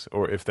those things.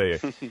 Or if they,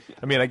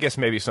 I guess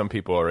maybe some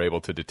people are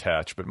able to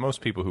detach, but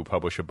most people who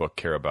publish a book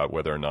care about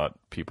whether or not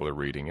people are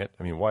reading it.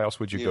 Why else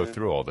would you go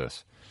through all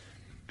this?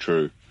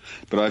 True.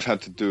 But I've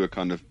had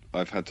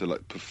to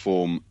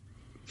perform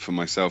for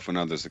myself and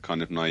others a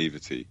kind of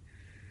naivety.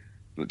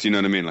 Do you know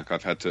what I mean?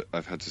 I've had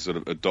to sort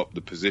of adopt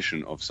the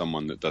position of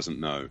someone that doesn't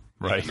know.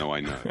 Right. No, I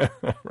know.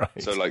 Right.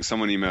 So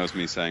someone emails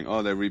me saying,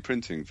 "Oh, they're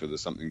reprinting for the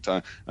something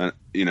time," and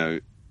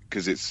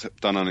because it's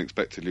done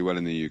unexpectedly well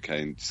in the UK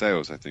in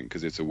sales, I think,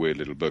 because it's a weird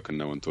little book and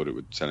no one thought it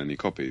would sell any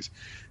copies.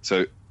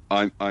 So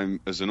I'm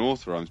as an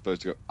author, I'm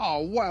supposed to go, "Oh,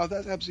 wow,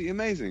 that's absolutely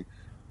amazing,"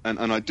 and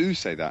I do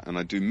say that, and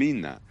I do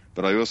mean that.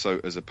 But I also,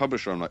 as a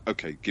publisher, I'm like,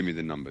 okay, give me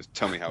the numbers.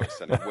 Tell me how it's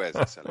selling. Where's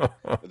it selling?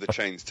 Are the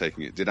chains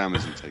taking it? Did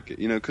Amazon take it?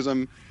 Because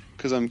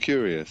I'm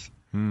curious.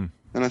 And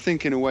I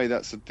think in a way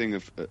that's the thing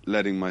of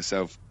letting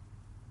myself,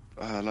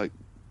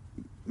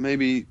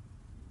 maybe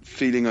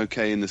feeling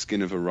okay in the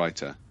skin of a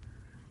writer.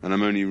 And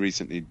I'm only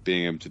recently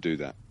being able to do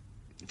that.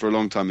 For a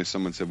long time, if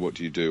someone said, "What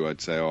do you do?"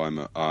 I'd say, "Oh,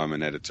 I'm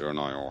an editor, and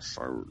I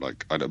also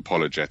I'd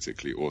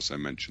apologetically also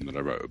mention that I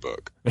wrote a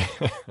book."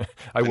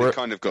 It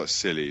kind of got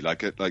silly,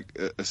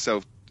 a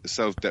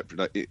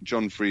self-deprecating.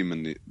 John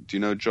Freeman, do you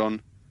know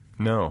John?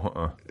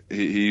 No.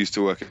 He used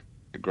to work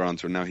at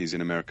Granta, and now he's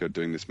in America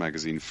doing this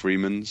magazine,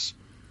 Freeman's.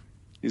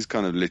 He's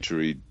kind of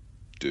literary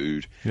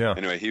dude. Yeah.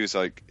 Anyway, he was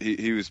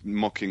he was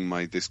mocking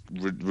this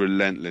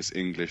relentless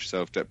English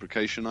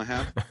self-deprecation I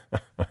have,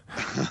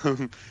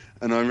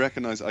 and I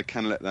recognise I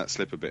can let that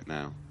slip a bit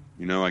now.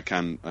 I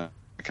can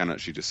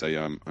actually just say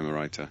I'm a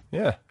writer.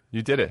 Yeah,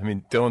 you did it.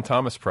 Dylan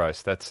Thomas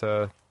Prize. That's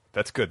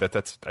good.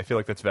 That's I feel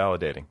like that's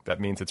validating.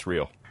 That means it's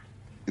real.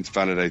 It's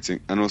validating,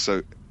 and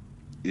also,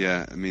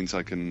 it means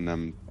I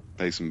can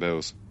pay some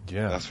bills.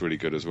 Yeah, that's really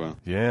good as well.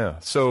 Yeah.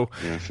 So,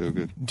 I feel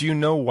good. Do you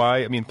know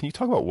why? Can you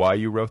talk about why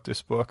you wrote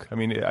this book?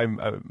 I'm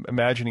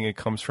imagining it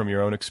comes from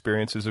your own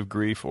experiences of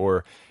grief,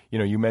 or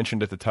you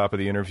mentioned at the top of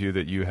the interview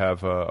that you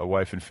have a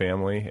wife and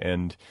family,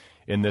 and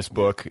in this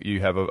book you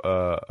have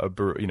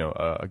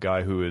a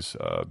guy who is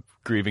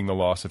grieving the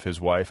loss of his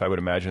wife. I would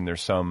imagine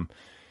there's some.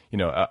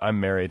 I'm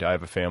married. I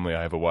have a family.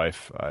 I have a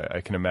wife.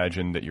 I can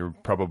imagine that you're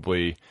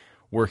probably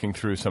working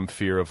through some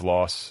fear of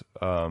loss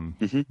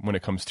when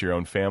it comes to your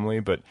own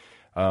family. But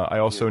I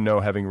also know,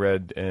 having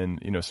read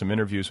and some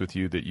interviews with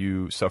you, that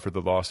you suffered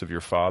the loss of your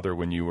father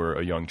when you were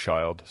a young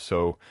child.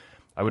 So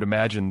I would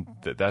imagine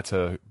that that's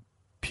a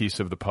piece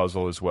of the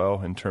puzzle as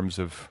well in terms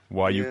of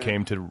why you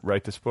came to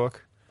write this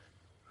book.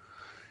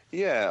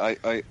 Yeah,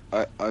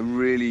 I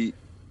really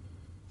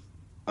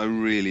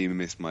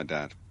miss my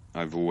dad.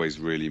 I've always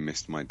really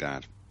missed my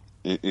dad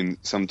in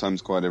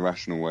sometimes quite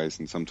irrational ways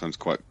and sometimes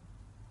quite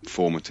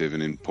formative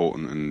and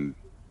important and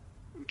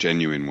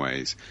genuine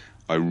ways.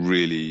 I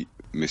really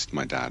missed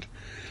my dad.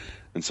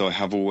 And so I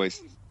have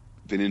always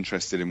been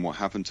interested in what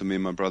happened to me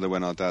and my brother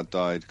when our dad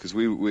died, because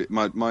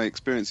my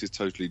experience is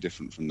totally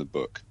different from the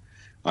book.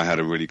 I had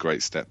a really great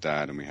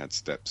stepdad and we had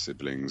step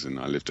siblings, and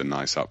I lived a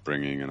nice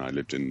upbringing, and I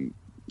lived in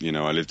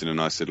a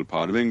nice little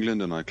part of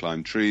England, and I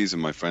climbed trees,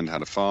 and my friend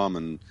had a farm,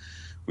 and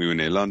we were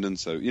near London,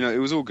 so it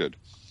was all good.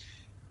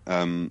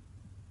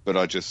 But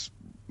I just,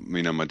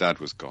 my dad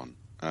was gone,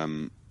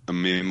 and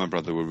me and my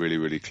brother were really,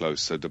 really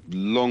close. So the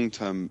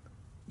long-term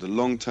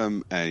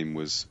aim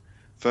was,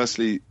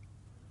 firstly,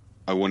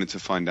 I wanted to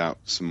find out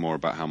some more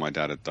about how my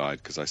dad had died,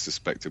 because I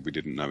suspected we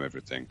didn't know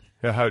everything.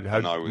 Yeah,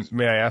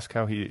 may I ask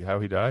how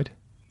he died?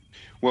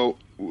 Well,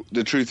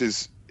 the truth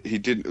is, he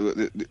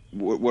didn't.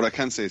 What I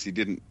can say is he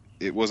didn't.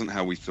 It wasn't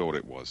how we thought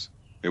it was.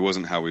 It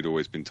wasn't how we'd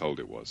always been told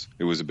it was.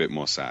 It was a bit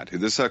more sad.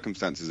 The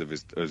circumstances of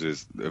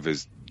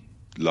his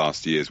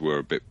last years were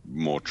a bit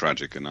more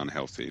tragic and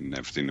unhealthy and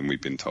everything than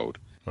we'd been told.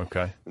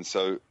 Okay. And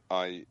so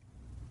I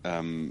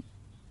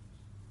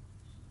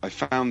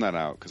found that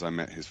out because I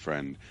met his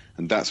friend,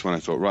 and that's when I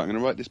thought, right, I'm going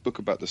to write this book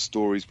about the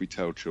stories we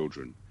tell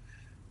children.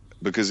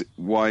 Because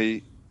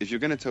if you're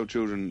going to tell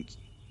children,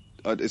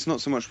 it's not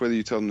so much whether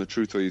you tell them the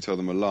truth or you tell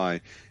them a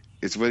lie,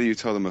 it's whether you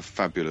tell them a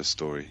fabulous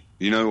story,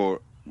 or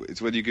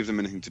it's whether you give them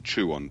anything to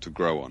chew on, to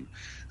grow on.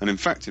 And in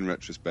fact, in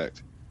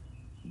retrospect,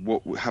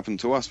 what happened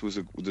to us was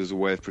a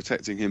way of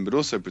protecting him, but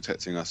also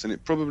protecting us, and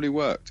it probably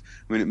worked.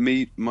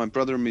 My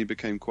brother and me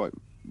became quite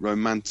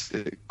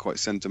romantic, quite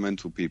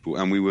sentimental people,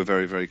 and we were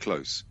very, very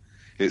close.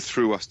 It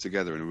threw us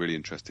together in a really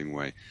interesting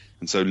way.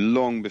 And so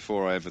long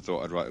before I ever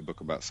thought I'd write a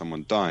book about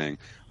someone dying,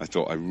 I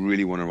thought I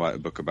really want to write a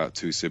book about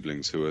two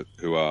siblings who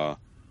are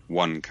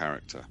one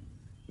character.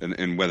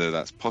 And whether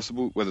that's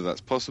possible,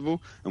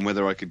 and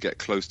whether I could get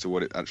close to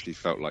what it actually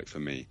felt like for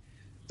me.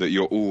 That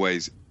you're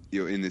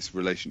in this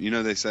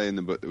relation. They say in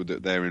the book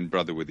that they're in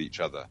brother with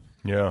each other.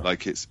 Yeah.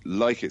 Like it's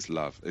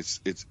love.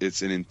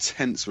 It's an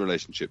intense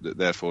relationship that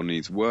therefore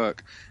needs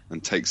work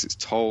and takes its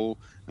toll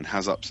and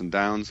has ups and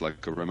downs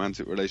like a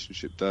romantic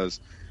relationship does,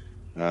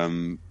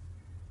 and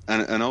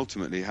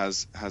ultimately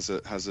has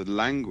a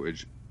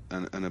language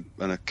and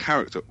a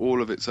character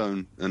all of its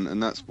own,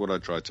 and that's what I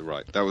tried to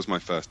write. That was my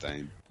first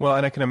aim. Well,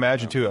 and I can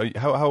imagine too.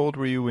 How old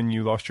were you when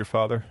you lost your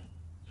father?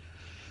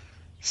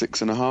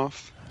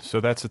 6.5. So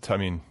that's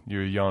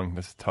you're young.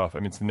 That's tough.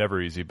 It's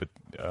never easy, but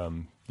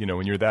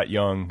when you're that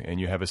young and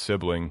you have a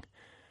sibling,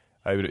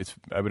 I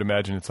would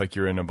imagine it's like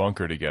you're in a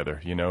bunker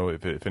together.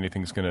 If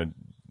anything's going to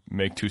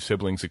make two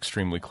siblings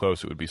extremely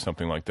close, it would be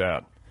something like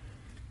that.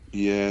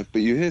 Yeah,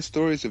 but you hear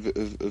stories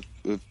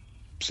of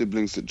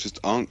siblings that just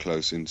aren't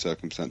close in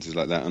circumstances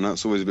like that, and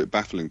that's always a bit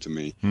baffling to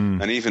me.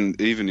 And even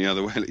the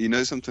other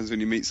way, sometimes when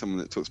you meet someone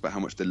that talks about how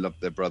much they love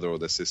their brother or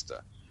their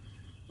sister,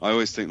 I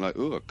always think like,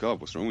 oh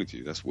God, what's wrong with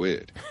you? That's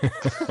weird.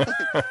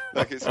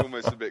 Like it's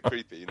almost a bit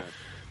creepy,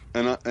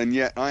 And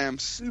yet I am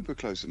super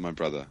close with my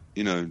brother.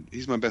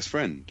 He's my best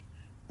friend.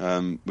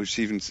 Which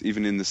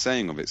even in the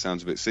saying of it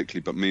sounds a bit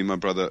sickly, but me and my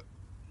brother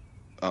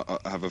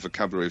have a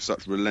vocabulary of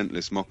such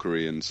relentless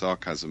mockery and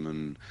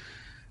sarcasm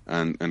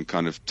and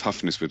kind of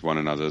toughness with one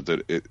another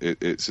that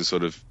it's a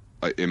sort of,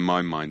 in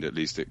my mind at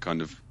least, it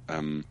kind of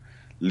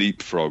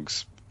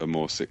leapfrogs a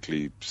more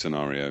sickly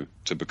scenario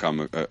to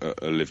become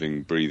a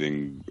living,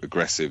 breathing,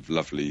 aggressive,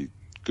 lovely,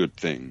 good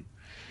thing.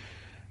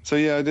 So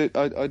yeah,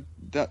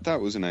 that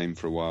was an aim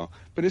for a while.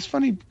 But it's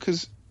funny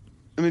because,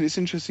 it's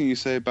interesting you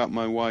say about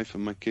my wife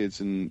and my kids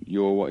and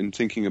in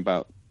thinking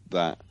about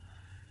that.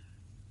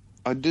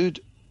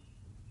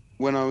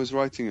 When I was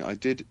writing it, I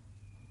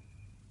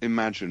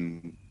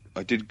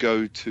did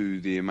go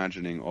to the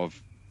imagining of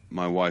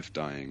my wife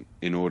dying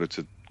in order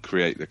to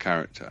create the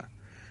character.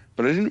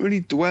 But I didn't really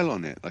dwell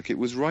on it. Like, it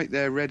was right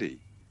there ready.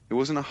 It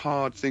wasn't a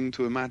hard thing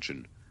to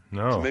imagine.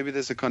 No. So maybe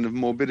there's a kind of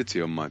morbidity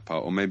on my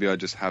part, or maybe I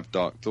just have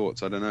dark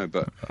thoughts. I don't know.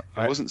 But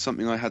it wasn't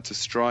something I had to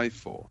strive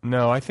for.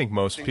 No, I think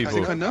people... I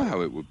think I know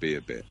how it would be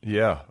a bit.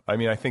 Yeah.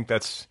 I think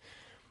that's...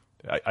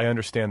 I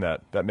understand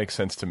that. That makes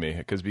sense to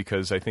me.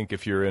 Because I think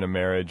if you're in a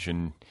marriage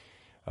and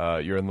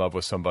you're in love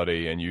with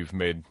somebody and you've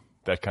made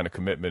that kind of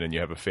commitment and you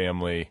have a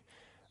family,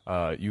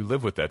 you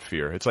live with that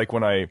fear. It's like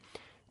when I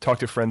talk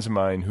to friends of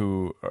mine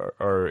who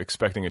are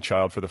expecting a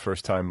child for the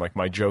first time, like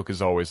my joke is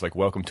always like,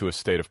 welcome to a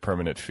state of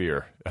permanent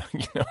fear,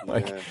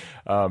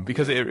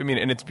 because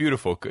and it's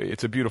beautiful.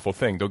 It's a beautiful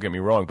thing. Don't get me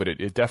wrong, but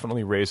it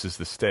definitely raises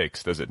the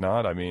stakes. Does it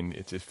not?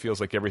 It feels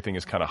like everything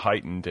is kind of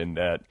heightened and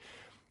that,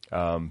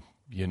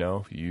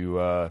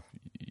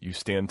 you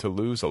stand to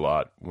lose a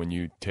lot when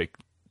you take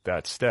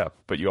that step,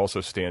 but you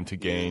also stand to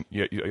gain.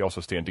 You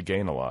also stand to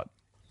gain a lot.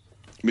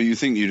 But you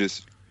think you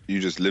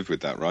just live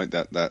with that, right?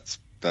 That's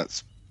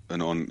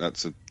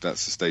a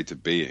state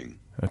of being.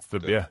 That's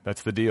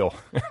the deal.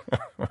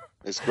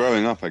 It's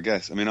growing up, I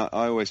guess. I mean, I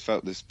always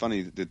felt this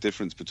funny, the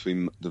difference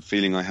between the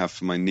feeling I have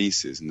for my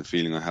nieces and the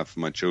feeling I have for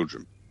my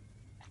children.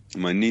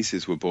 My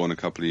nieces were born a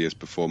couple of years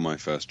before my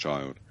first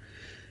child,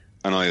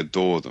 and I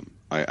adore them.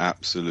 I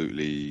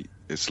absolutely,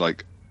 it's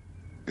like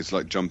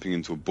jumping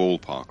into a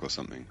ballpark or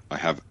something. I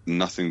have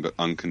nothing but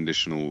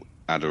unconditional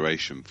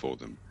adoration for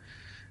them.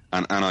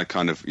 And I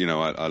kind of,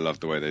 I love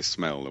the way they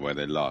smell, the way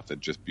they laugh.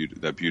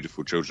 They're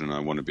beautiful children, and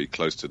I want to be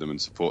close to them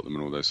and support them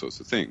and all those sorts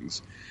of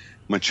things.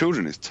 My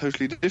children is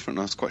totally different.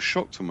 I was quite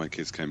shocked when my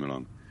kids came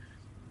along.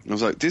 I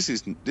was like, this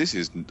is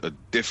a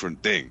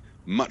different thing,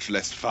 much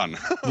less fun.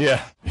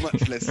 Yeah.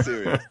 Much less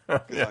serious,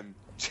 because I'm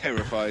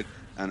terrified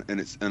and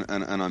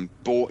I'm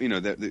bored.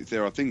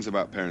 There are things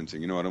about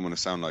parenting. I don't want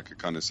to sound like a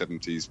kind of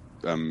 70s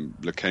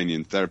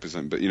Lacanian therapist,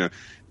 but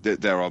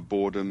there are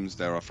boredoms,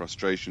 there are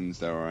frustrations,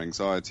 there are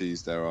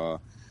anxieties, there are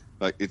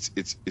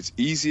it's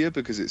easier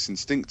because it's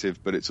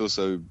instinctive, but it's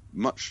also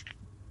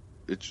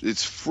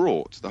it's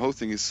fraught. The whole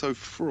thing is so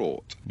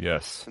fraught.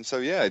 Yes. And so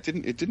I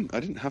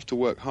didn't have to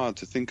work hard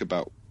to think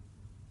about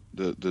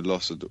the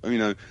loss of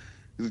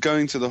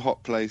going to the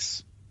hot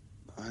place.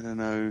 I don't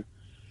know.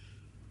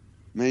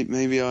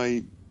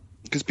 Maybe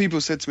because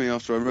people said to me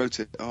after I wrote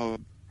it, how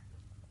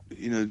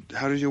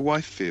did your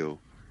wife feel?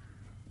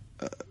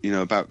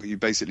 About you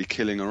basically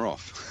killing her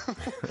off.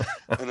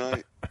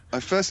 And I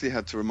firstly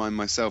had to remind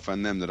myself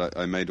and them that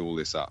I made all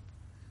this up,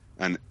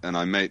 and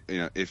I made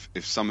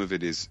if some of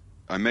it is,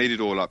 I made it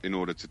all up in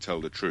order to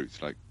tell the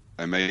truth. Like,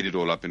 I made it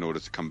all up in order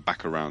to come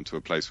back around to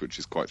a place which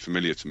is quite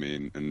familiar to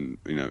me, and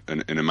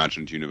an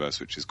imagined universe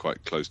which is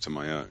quite close to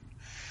my own.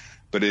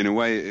 But in a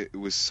way, it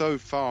was so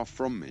far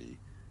from me.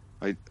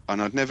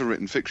 I'd never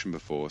written fiction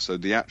before, so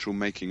the actual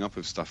making up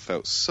of stuff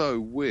felt so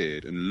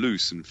weird and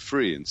loose and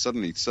free, and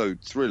suddenly so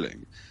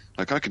thrilling.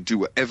 Like, I could do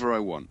whatever I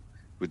want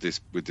with this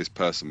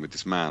person, with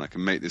this man. I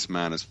can make this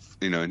man as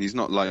and he's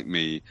not like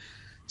me,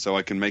 so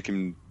I can make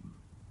him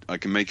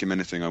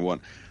anything I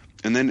want.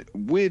 And then,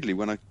 weirdly,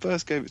 when I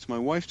first gave it to my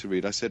wife to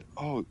read, I said,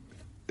 "Oh,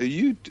 do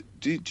you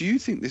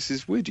think this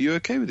is weird? Are you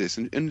okay with this?"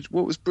 And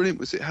what was brilliant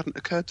was it hadn't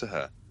occurred to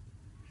her.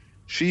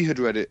 She had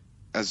read it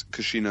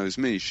because she knows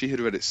me. She had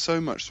read it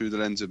so much through the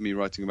lens of me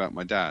writing about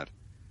my dad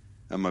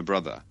and my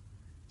brother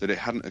that it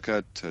hadn't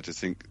occurred to her to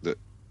think that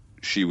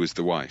she was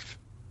the wife.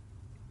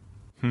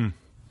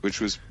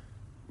 Which was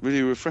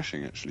really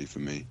refreshing, actually, for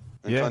me.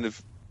 And kind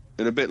of,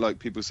 and a bit like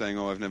people saying,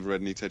 "Oh, I've never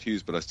read any Ted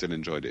Hughes, but I still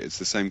enjoyed it." It's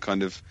the same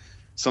kind of,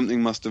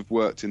 something must have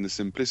worked in the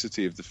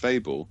simplicity of the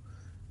fable,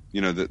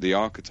 the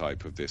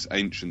archetype of this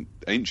ancient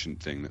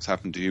thing that's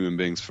happened to human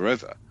beings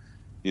forever.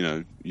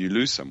 You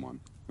lose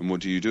someone, and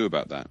what do you do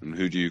about that? And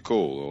who do you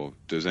call? Or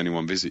does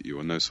anyone visit you?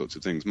 And those sorts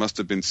of things must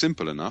have been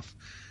simple enough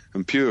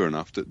and pure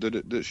enough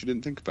that she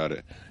didn't think about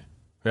it.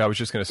 Yeah, I was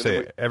just going to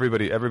say,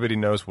 everybody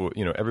knows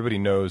everybody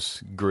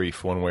knows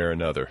grief one way or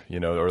another,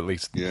 or at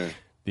least the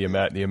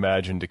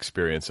imagined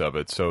experience of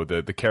it. So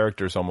the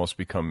characters almost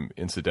become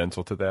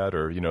incidental to that,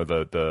 or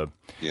the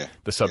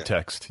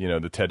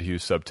subtext, the Ted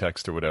Hughes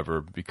subtext or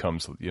whatever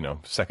becomes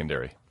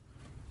secondary.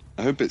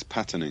 I hope it's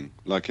patterning,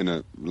 like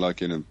a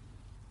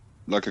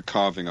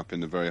carving up in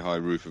the very high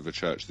roof of a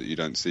church that you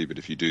don't see, but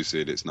if you do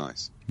see it, it's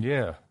nice.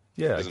 Yeah,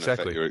 it doesn't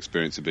exactly. affect your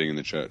experience of being in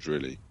the church,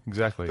 really.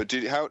 Exactly. But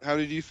how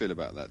did you feel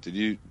about that? Did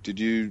you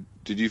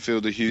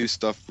feel the Hughes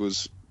stuff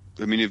was?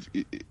 I mean,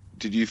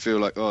 did you feel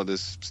like, oh,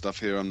 there's stuff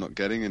here I'm not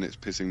getting and it's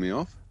pissing me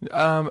off?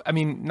 I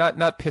mean,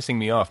 not pissing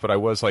me off, but I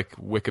was like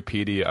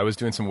Wikipedia. I was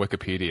doing some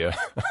Wikipedia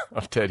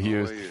of Ted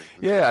Hughes. Oh,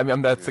 yeah, I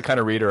mean, that's the kind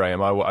of reader I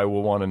am. I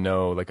will want to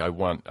know, like, I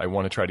want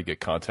to try to get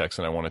context,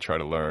 and I want to try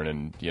to learn,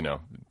 and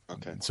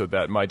Okay. So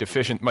that my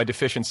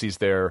deficiencies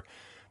there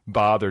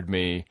bothered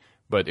me,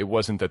 but it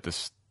wasn't that the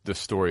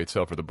story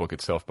itself or the book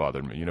itself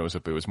bothered me. It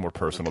was more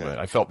personal than that.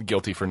 I felt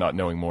guilty for not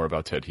knowing more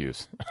about Ted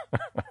Hughes.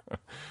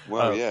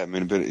 Well, I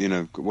mean, but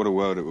what a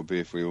world it would be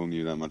if we all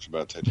knew that much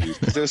about Ted Hughes.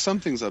 Because there are some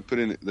things I put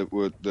in it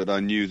that I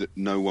knew that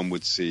no one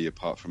would see,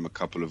 apart from a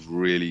couple of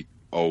really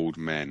old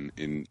men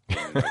in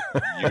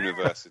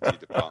university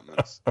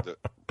departments.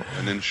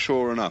 And then,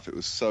 sure enough, it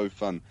was so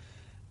fun.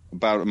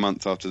 About a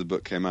month after the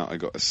book came out, I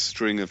got a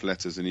string of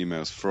letters and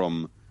emails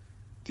from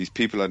these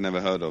people I'd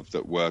never heard of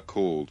that were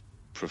called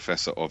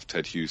Professor of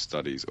Ted Hughes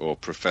Studies or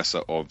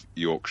Professor of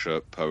Yorkshire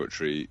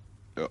Poetry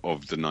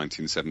of the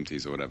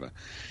 1970s or whatever.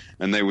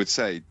 And they would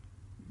say,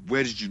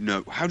 "Where did you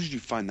know? How did you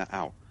find that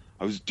out?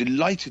 I was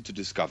delighted to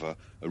discover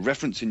a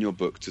reference in your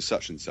book to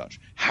such and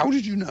such. How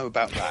did you know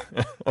about that?"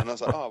 And I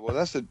was like, "Oh,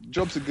 well,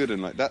 jobs are good."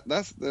 And like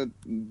that's the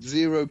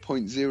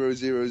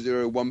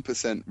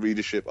 0.0001%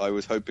 readership I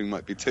was hoping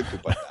might be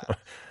tickled by that.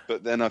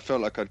 But then I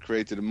felt like I'd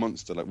created a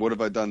monster. Like, what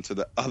have I done to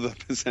the other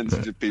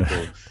percentage of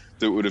people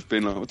that would have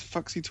been like, "What the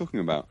fuck's he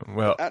talking about?"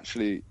 Well, but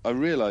actually, I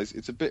realised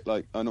it's a bit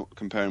like, I'm not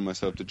comparing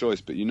myself to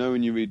Joyce, but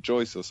when you read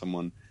Joyce or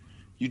someone,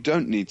 you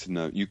don't need to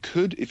know. You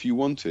could, if you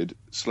wanted,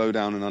 slow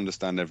down and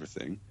understand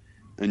everything,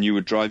 and you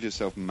would drive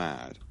yourself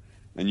mad,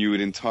 and you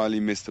would entirely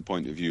miss the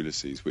point of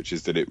Ulysses, which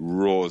is that it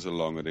roars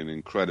along at an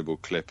incredible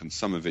clip, and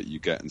some of it you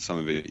get and some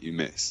of it you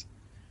miss.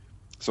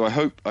 So I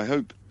hope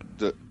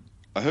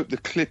the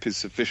clip is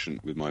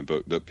sufficient with my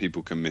book that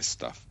people can miss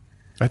stuff.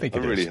 I think I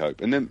really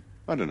hope. And then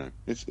I don't know.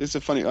 It's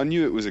a funny. I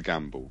knew it was a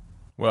gamble.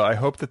 Well, I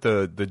hope that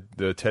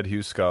the Ted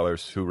Hughes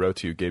scholars who wrote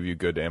to you gave you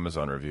good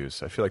Amazon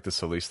reviews. I feel like that's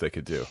the least they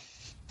could do.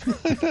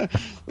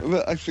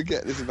 But I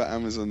forget this about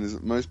Amazon is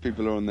that most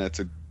people are on there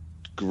to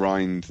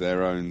grind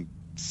their own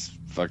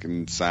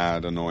fucking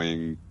sad,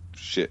 annoying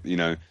shit. You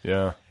know.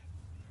 Yeah.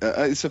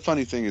 It's a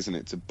funny thing, isn't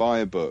it? To buy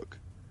a book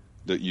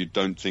that you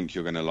don't think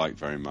you're going to like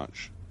very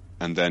much,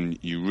 and then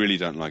you really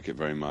don't like it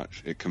very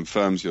much. It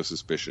confirms your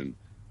suspicion,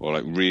 or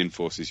like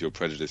reinforces your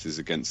prejudices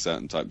against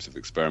certain types of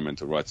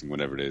experimental writing,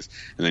 whatever it is,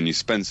 and then you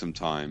spend some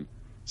time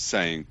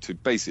saying to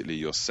basically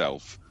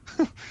yourself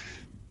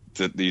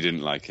that you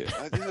didn't like it.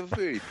 It's a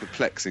very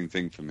perplexing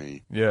thing for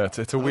me. Yeah,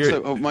 it's a weird...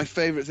 Also, my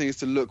favourite thing is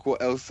to look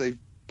what else they've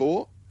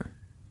bought.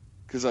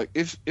 Because like,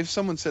 if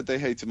someone said they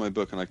hated my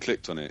book and I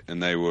clicked on it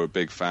and they were a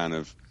big fan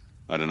of,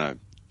 I don't know,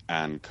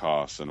 Anne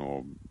Carson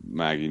or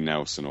Maggie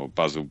Nelson or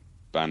Basil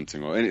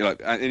Banting or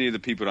any of the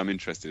people I'm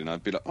interested in,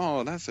 I'd be like,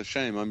 oh, that's a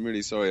shame. I'm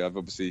really sorry.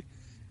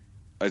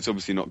 It's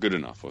obviously not good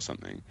enough or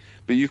something.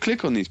 But you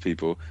click on these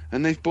people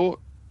and they've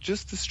bought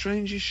just the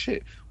strangest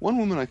shit. One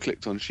woman I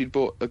clicked on, she'd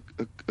bought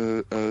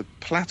a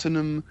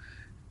platinum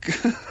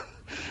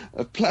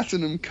a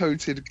platinum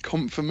coated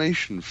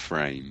confirmation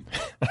frame.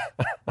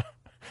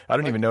 I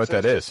don't even know what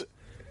that is.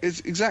 It's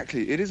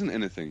exactly. It isn't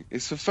anything.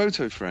 It's a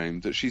photo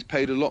frame that she's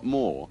paid a lot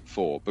more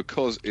for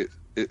because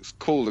it's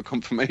called a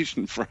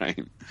confirmation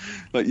frame.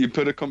 Like you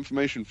put a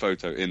confirmation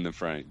photo in the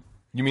frame.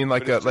 You mean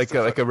like a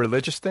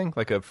religious thing,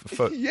 like a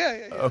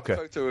yeah. Okay. A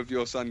photo of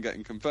your son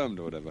getting confirmed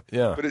or whatever.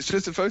 Yeah. But it's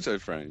just a photo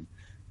frame.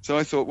 So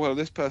I thought, well,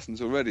 this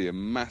person's already a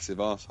massive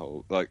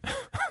asshole, like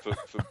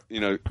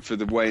for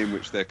the way in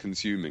which they're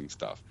consuming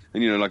stuff,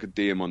 and like a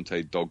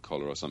Diamante dog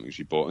collar or something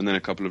she bought, and then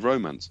a couple of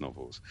romance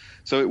novels.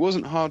 So it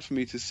wasn't hard for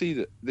me to see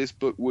that this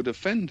book would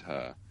offend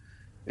her.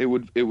 It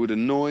would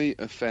annoy,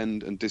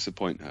 offend, and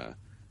disappoint her.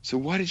 So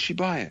why did she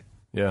buy it?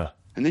 Yeah.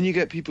 And then you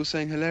get people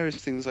saying hilarious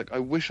things like, I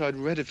wish I'd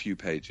read a few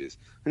pages.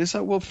 And it's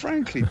like, well,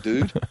 frankly,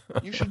 dude,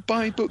 you should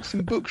buy books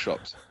in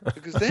bookshops.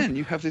 Because then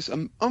you have this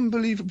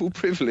unbelievable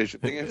privilege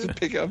of being able to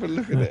pick it up and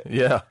look at it.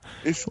 Yeah.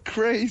 It's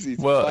crazy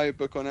to buy a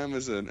book on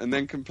Amazon and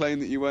then complain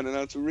that you weren't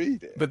allowed to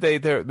read it. But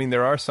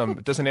there are some...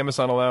 Doesn't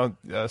Amazon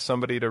allow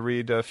somebody to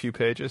read a few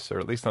pages? Or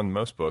at least on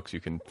most books, you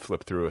can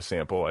flip through a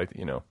sample, I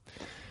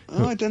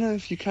don't know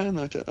if you can.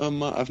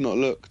 I've not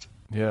looked.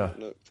 Yeah.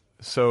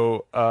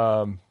 So...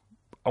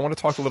 I want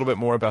to talk a little bit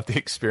more about the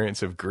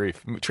experience of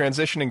grief.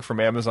 Transitioning from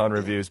Amazon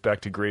reviews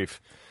back to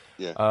grief.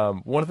 Yeah.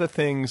 One of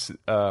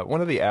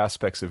the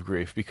aspects of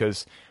grief,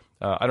 because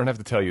I don't have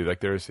to tell you,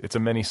 like it's a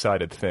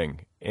many-sided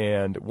thing,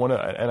 and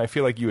I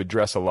feel like you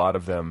address a lot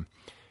of them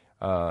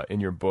in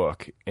your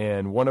book.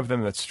 And one of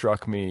them that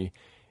struck me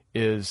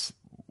is,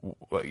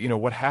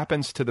 what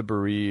happens to the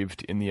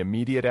bereaved in the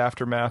immediate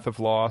aftermath of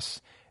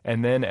loss,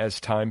 and then as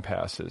time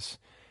passes.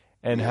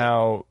 And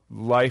how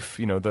life,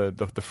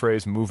 the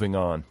phrase "moving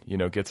on,"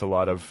 gets a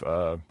lot of,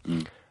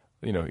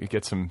 you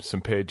get some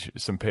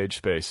page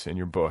space in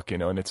your book,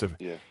 and it's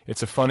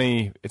a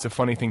funny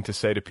thing to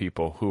say to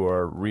people who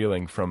are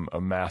reeling from a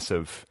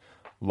massive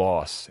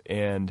loss.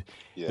 And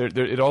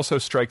it also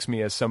strikes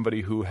me as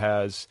somebody who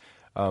has,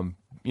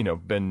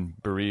 been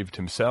bereaved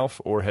himself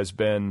or has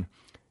been,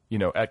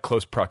 at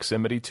close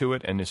proximity to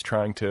it and is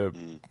trying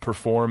to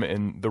perform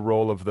in the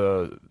role of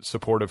the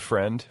supportive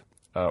friend.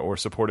 Or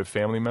supportive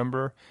family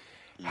member,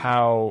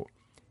 how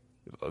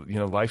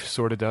life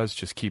sort of does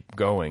just keep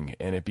going,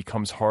 and it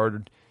becomes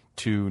hard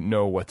to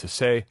know what to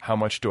say. How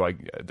much do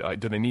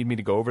they need me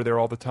to go over there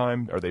all the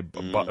time? Are they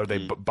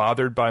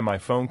bothered by my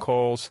phone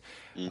calls?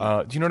 Do you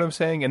know what I'm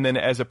saying? And then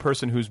as a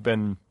person who's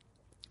been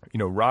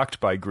rocked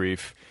by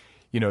grief,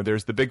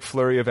 there's the big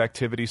flurry of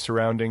activity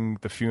surrounding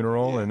the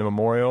funeral and the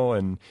memorial,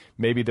 and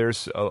maybe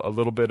there's a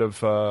little bit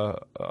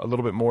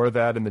more of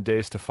that in the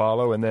days to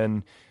follow, and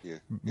then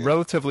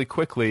relatively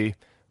quickly,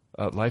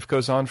 life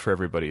goes on for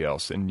everybody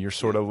else, and you're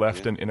sort of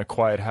left in a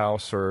quiet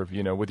house or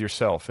with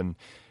yourself. And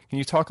can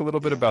you talk a little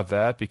bit about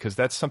that, because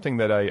that's something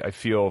that I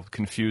feel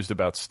confused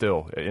about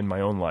still in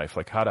my own life,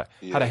 like how to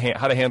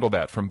handle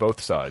that from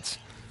both sides.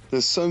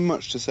 There's so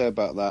much to say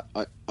about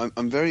that.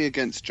 I'm very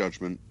against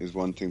judgment, is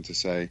one thing to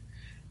say.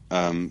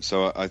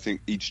 So I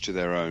think each to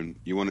their own.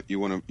 You want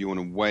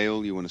to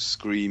wail, you want to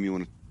scream, you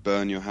want to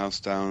burn your house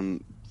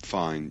down.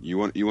 Fine. You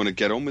want to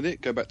get on with it,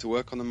 go back to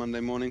work on the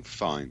Monday morning.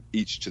 Fine.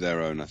 Each to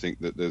their own. I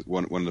think that there's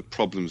one of the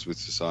problems with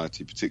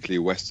society,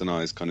 particularly a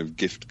westernized kind of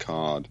gift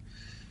card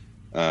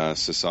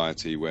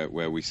society,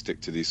 where we stick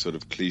to these sort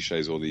of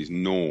cliches or these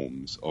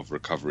norms of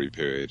recovery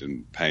period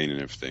and pain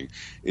and everything,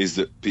 is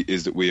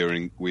that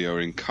we are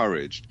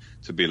encouraged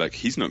to be like,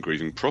 he's not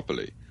grieving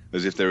properly.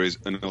 As if there is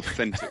an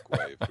authentic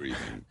way of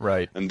grieving,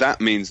 right? And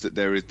that means that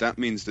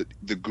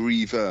the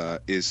griever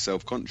is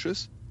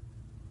self-conscious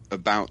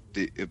about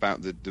the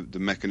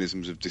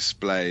mechanisms of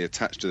display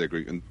attached to their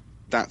grief, and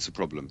that's a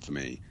problem for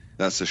me.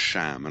 That's a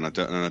sham, and I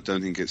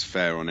don't think it's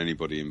fair on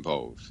anybody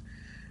involved.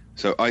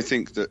 So I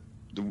think that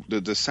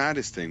the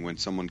saddest thing when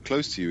someone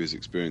close to you is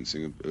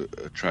experiencing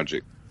a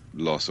tragic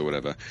loss or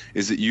whatever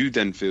is that you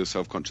then feel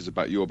self-conscious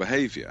about your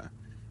behavior,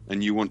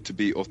 and you want to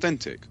be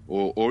authentic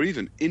or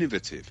even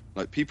innovative.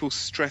 Like, people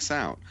stress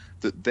out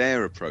that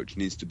their approach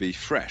needs to be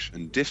fresh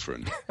and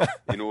different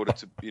in order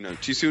to, do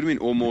you see what I mean?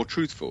 Or more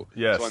truthful.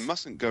 Yes. So I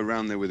mustn't go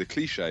around there with a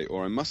cliche,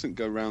 or I mustn't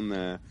go around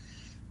there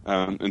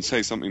and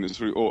say something that's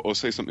through, or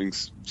say something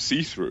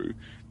see-through.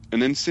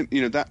 And then,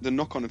 that the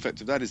knock-on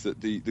effect of that is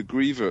that the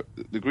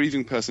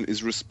grieving person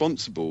is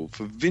responsible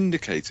for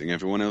vindicating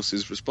everyone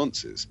else's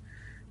responses,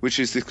 which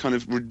is this kind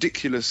of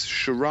ridiculous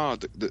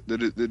charade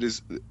that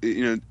is,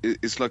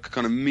 it's like a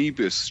kind of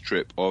Moebius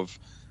strip of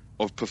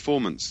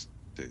performances.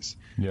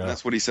 Yeah. And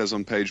that's what he says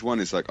on page 1.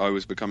 It's like, I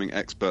was becoming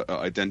expert at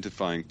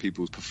identifying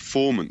people's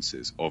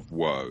performances of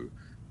woe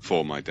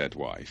for my dead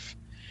wife.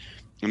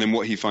 And then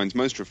what he finds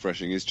most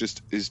refreshing is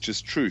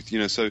just truth.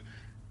 So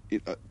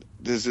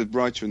there's a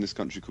writer in this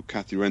country called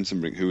Kathy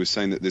Rensenbrink who was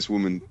saying that this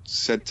woman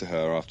said to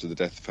her after the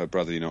death of her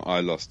brother,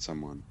 I lost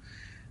someone,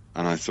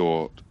 and I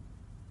thought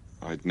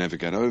I'd never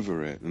get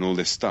over it, and all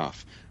this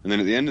stuff. And then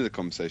at the end of the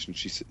conversation,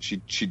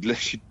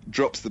 she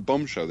drops the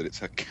bombshell that it's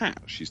her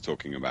cat she's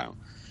talking about.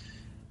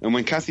 And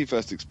when Kathy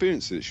first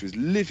experienced it, she was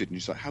livid, and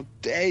she's like, how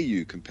dare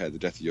you compare the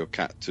death of your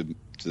cat to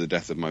the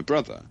death of my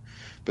brother?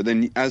 But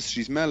then as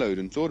she's mellowed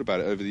and thought about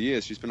it over the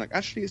years, she's been like,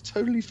 actually, it's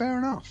totally fair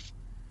enough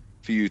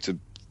for you to,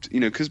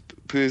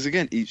 because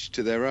again, each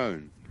to their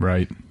own.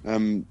 Right.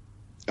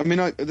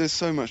 There's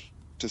so much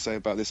to say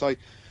about this.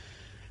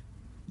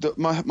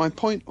 My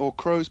point, or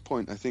Crow's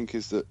point, I think,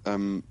 is that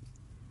that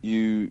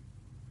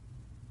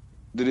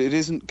it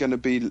isn't going to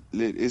be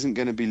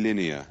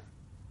linear.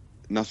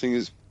 Nothing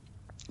is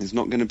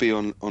not going to be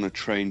on a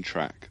train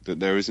track. That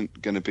there isn't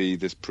going to be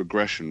this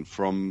progression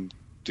from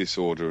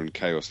disorder and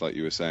chaos, like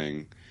you were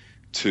saying,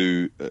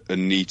 to a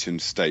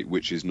neatened state,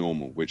 which is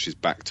normal, which is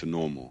back to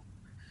normal.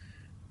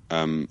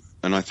 And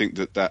I think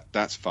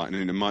that's fine.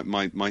 And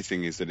my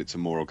thing is that it's a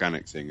more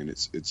organic thing, and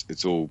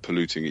it's all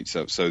polluting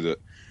itself, so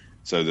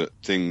that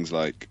things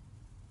like,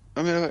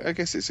 I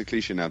guess it's a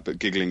cliche now, but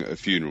giggling at a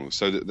funeral,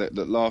 so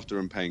that laughter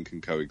and pain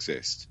can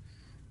coexist.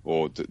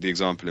 Or the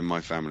example in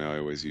my family I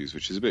always use,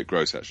 which is a bit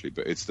gross actually,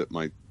 but it's that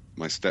my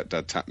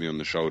stepdad tapped me on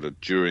the shoulder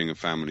during a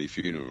family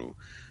funeral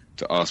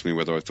to ask me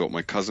whether I thought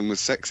my cousin was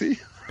sexy,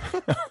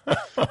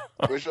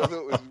 which I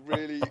thought was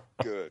really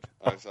good.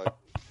 I was like,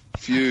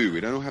 phew,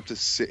 we don't all have to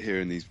sit here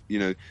in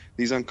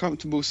these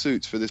uncomfortable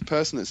suits for this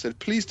person that said,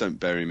 please don't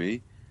bury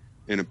me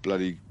in a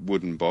bloody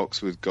wooden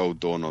box with gold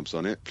doorknobs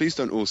on it. Please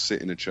don't all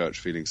sit in a church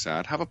feeling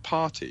sad. Have a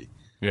party.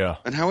 Yeah.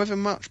 And however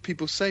much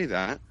people say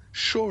that,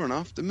 sure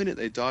enough, the minute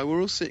they die,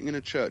 we're all sitting in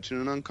a church in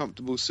an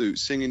uncomfortable suit,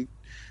 singing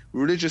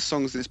religious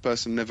songs this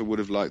person never would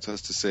have liked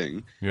us to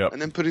sing, yep.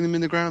 and then putting them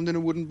in the ground in a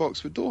wooden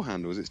box with door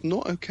handles. It's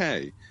not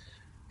okay.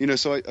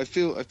 So I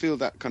feel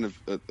that kind of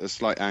a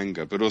slight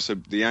anger, but also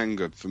the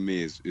anger for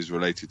me is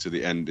related to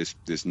the end,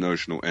 this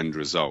notional end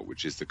result,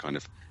 which is the kind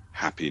of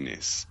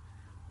happiness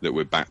that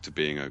we're back to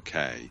being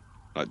okay,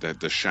 like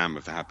the sham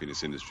of the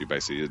happiness industry,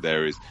 basically,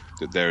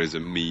 that there is a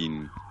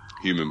mean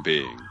human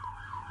being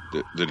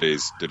that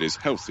is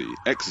healthy,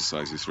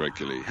 exercises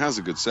regularly, has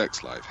a good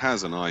sex life,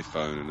 has an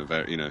iPhone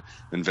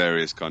and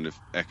various kind of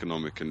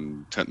economic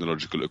and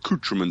technological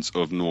accoutrements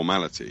of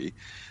normality,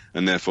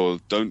 and therefore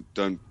don't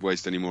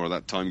waste any more of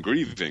that time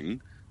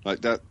grieving. Like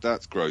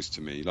that's gross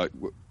to me. Like,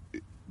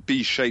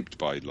 be shaped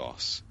by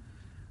loss.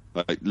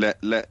 Like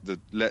let the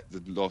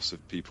loss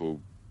of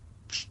people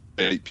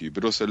shape you,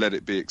 but also let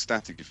it be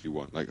ecstatic if you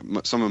want. Like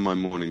some of my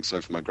mourning,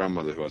 so for my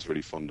grandmother, who I was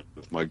really fond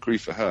of, my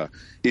grief for her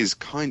is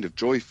kind of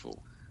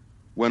joyful.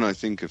 When I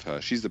think of her,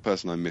 she's the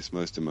person I miss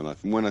most in my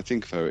life, and when I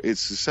think of her,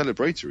 it's a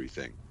celebratory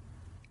thing.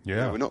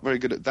 Yeah, we're not very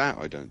good at that,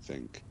 I don't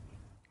think.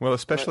 Well,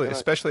 especially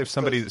if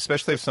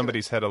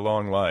somebody's had a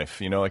long life,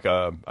 like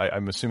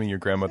I'm assuming your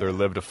grandmother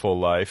lived a full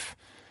life.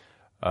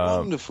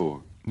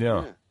 Wonderful.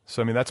 Yeah.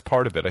 So that's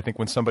part of it. I think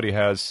when somebody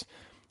has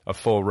a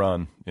full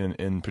run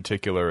in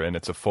particular, and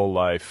it's a full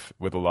life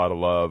with a lot of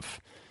love,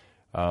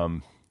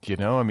 we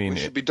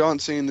should be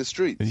dancing in the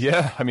streets.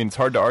 Yeah, it's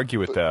hard to argue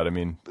with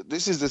that. But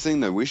this is the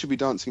thing, though. We should be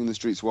dancing in the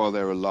streets while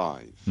they're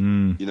alive.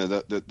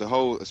 The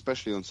whole,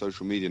 especially on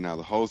social media now,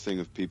 the whole thing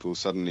of people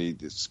suddenly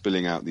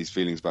spilling out these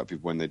feelings about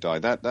people when they die.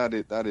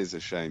 That is a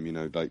shame.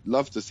 Like,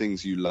 love the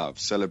things you love,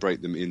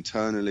 celebrate them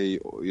internally,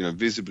 or,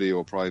 visibly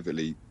or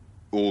privately,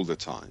 all the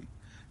time.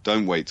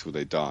 Don't wait till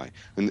they die.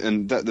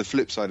 And the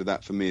flip side of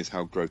that for me is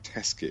how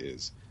grotesque it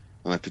is.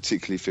 And I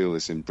particularly feel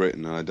this in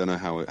Britain, and I don't know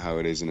how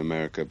it is in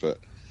America, but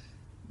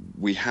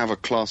we have a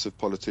class of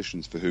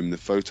politicians for whom the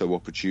photo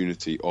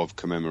opportunity of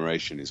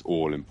commemoration is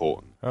all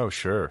important. Oh,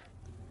 sure.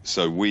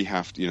 So we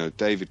have to,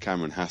 David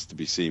Cameron has to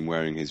be seen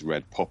wearing his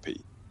red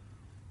poppy.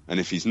 And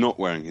if he's not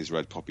wearing his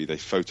red poppy, they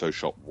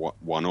Photoshop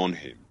one on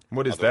him.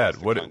 What is that?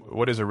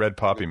 What does a red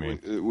poppy mean?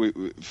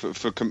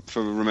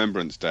 For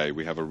Remembrance Day,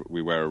 we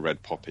wear a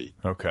red poppy.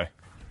 Okay.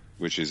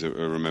 Which is a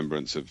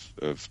remembrance of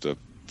the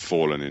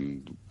fallen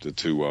in the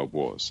 2 world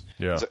wars.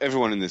 Yeah. So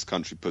everyone in this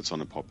country puts on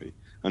a poppy.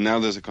 And now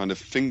there's a kind of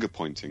finger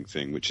pointing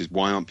thing, which is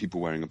why aren't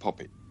people wearing a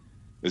poppy?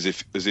 As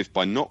if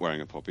by not wearing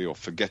a poppy or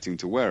forgetting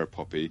to wear a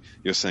poppy,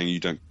 you're saying you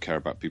don't care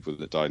about people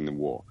that died in the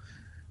war.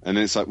 And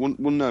then it's like, well,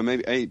 no,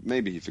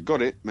 maybe he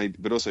forgot it,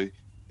 but also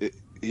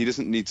he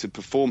doesn't need to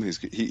perform his.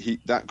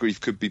 That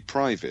grief could be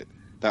private.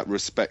 That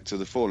respect to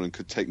the fallen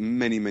could take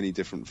many, many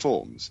different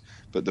forms.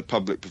 But the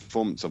public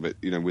performance of it,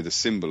 with a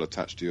symbol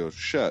attached to your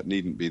shirt,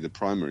 needn't be the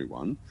primary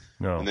one.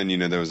 No. And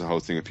then, there was a whole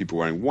thing of people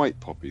wearing white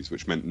poppies,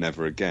 which meant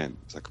never again.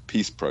 It's like a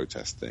peace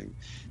protest thing.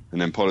 And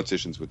then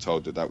politicians were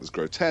told that was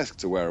grotesque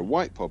to wear a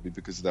white poppy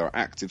because there are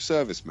active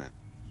servicemen,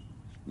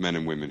 men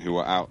and women who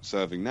are out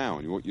serving now.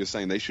 And you're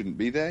saying they shouldn't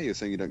be there? You're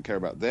saying you don't care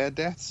about their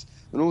deaths?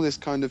 And all this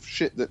kind of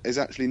shit that is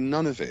actually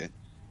none of it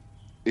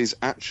is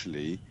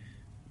actually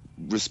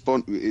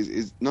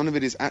none of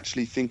it is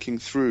actually thinking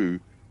through,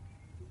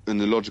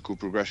 and the logical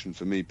progression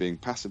for me being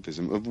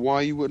pacifism of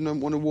why you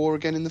wouldn't want a war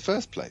again in the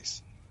first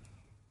place.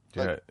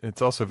 Yeah,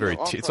 it's also very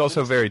it's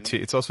also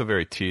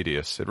very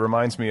tedious. It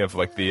reminds me of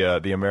like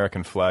the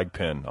American flag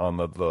pin on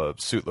the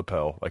suit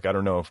lapel. Like, I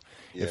don't know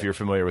if you're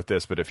familiar with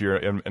this, but if you're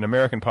an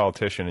American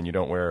politician and you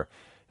don't wear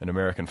an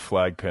American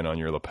flag pin on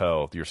your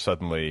lapel, you're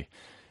suddenly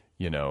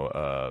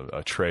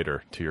a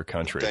traitor to your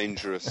country. A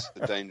dangerous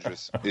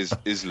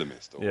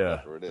Islamist, or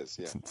whatever it is.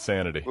 Yeah. It's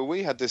insanity. Well,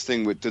 we had this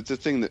thing with the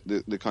thing that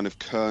the kind of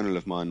kernel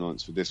of my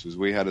annoyance for this was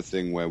we had a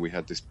thing where we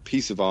had this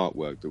piece of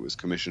artwork that was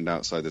commissioned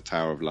outside the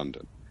Tower of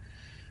London.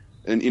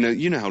 And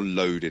you know how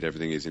loaded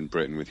everything is in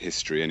Britain with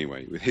history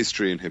anyway. With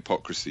history and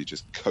hypocrisy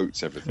just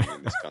coats everything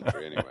in this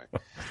country anyway.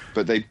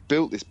 But they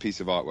built this piece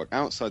of artwork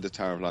outside the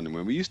Tower of London,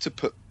 where we used to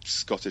put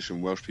Scottish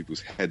and Welsh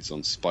people's heads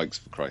on spikes,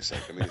 for Christ's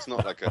sake. I mean,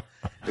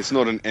 it's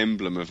not an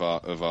emblem of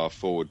our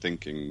forward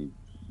thinking,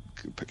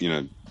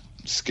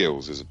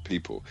 skills as a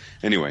people.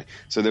 Anyway,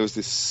 so there was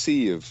this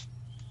sea of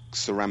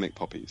ceramic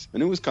poppies,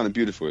 and it was kind of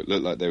beautiful. It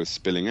looked like they were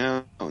spilling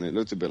out, and it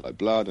looked a bit like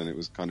blood, and it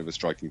was kind of a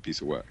striking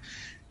piece of work.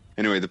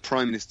 Anyway, the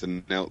Prime Minister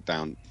knelt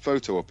down,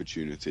 photo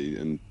opportunity,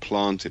 and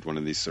planted one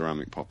of these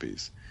ceramic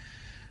poppies.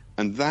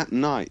 And that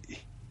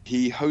night,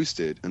 he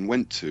hosted and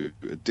went to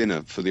a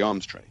dinner for the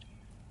arms trade,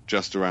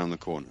 just around the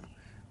corner.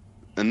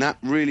 And that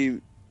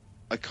really,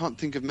 I can't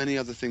think of many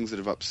other things that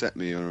have upset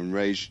me or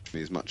enraged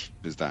me as much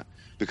as that,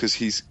 because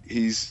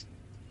he's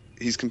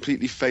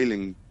completely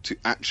failing to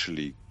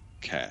actually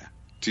care.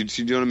 Do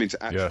you know what I mean?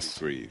 To actually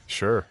grieve.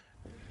 Sure.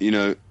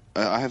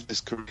 I have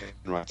this Korean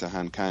writer,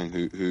 Han Kang,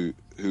 who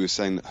is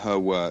saying that her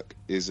work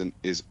is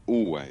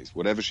always,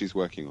 whatever she's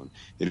working on,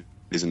 it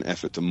is an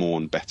effort to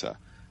mourn better,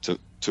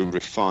 to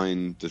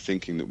refine the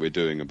thinking that we're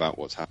doing about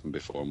what's happened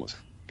before and what's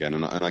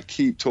again. And I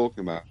keep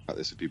talking about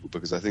this to people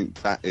because I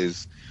think that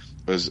is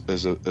as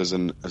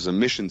a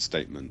mission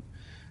statement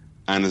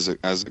and as a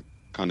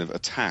kind of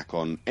attack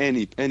on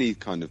any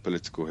kind of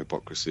political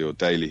hypocrisy or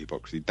daily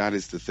hypocrisy. That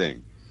is the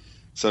thing.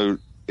 So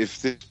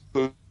if this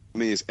book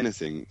me is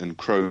anything and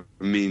Crow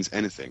means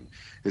anything,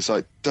 it's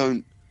like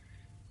don't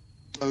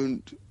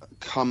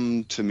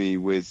come to me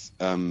with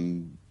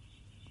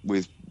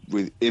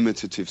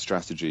imitative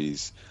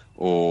strategies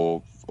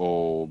or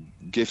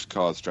gift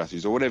card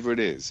strategies or whatever it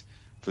is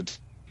for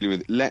dealing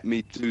with. Let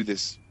me do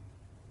this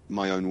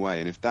my own way,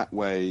 and if that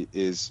way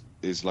is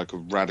like a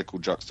radical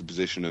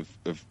juxtaposition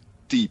of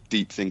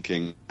deep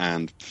thinking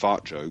and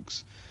fart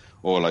jokes,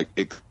 or like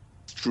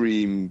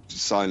extreme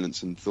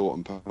silence and thought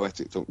and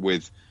poetic thought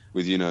with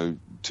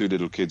two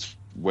little kids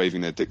waving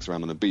their dicks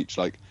around on a beach,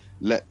 like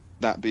let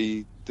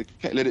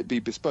it be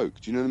bespoke.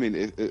 Do you know what I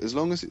mean? As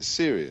long as it's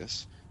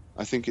serious,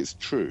 I think it's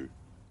true.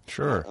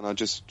 Sure. And I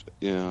just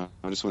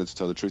wanted to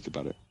tell the truth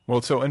about it.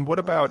 Well, and what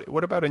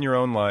about in your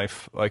own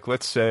life? Like,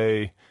 let's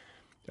say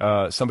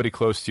somebody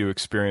close to you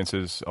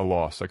experiences a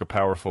loss, like a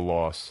powerful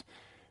loss.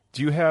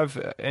 Do you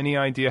have any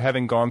idea,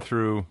 having gone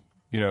through,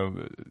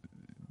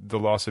 the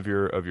loss of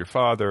your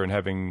father and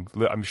having,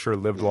 I'm sure,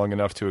 lived long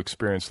enough to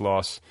experience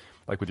loss,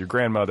 like with your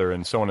grandmother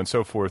and so on and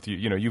so forth,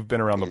 you've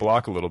been around the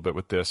block a little bit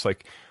with this.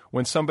 Like,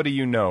 when somebody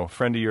a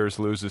friend of yours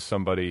loses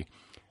somebody,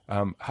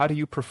 how do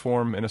you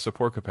perform in a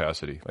support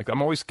capacity? Like,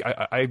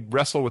 I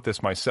wrestle with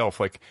this myself.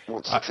 Like,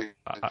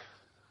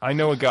 I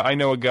know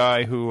a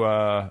guy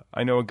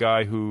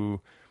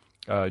who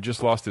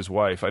just lost his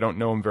wife. I don't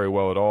know him very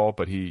well at all,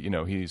 but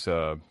he's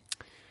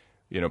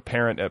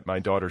parent at my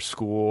daughter's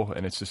school,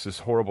 and it's just this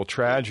horrible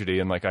tragedy.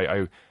 And like,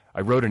 I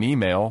wrote an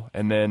email,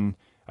 and then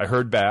I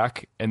heard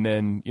back, and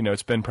then,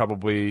 it's been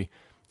probably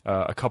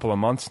a couple of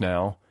months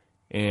now,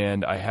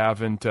 and I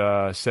haven't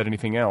said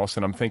anything else.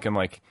 And I'm thinking,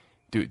 like,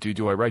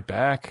 do I write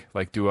back?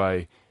 Like, do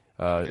I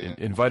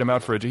invite him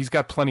out for he's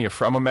got plenty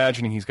of I'm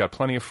imagining he's got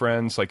plenty of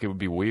friends. Like, it would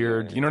be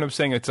weird. You know what I'm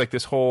saying? It's like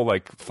this whole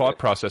like thought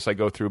process I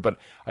go through. But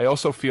I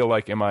also feel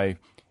like, am I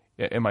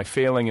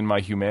failing in my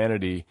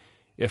humanity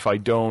if I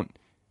don't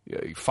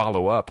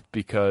follow up?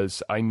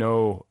 Because I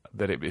know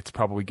that it's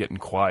probably getting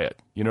quiet.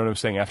 You know what I'm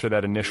saying? After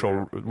that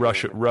initial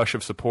rush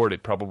of support,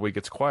 it probably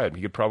gets quiet.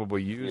 You could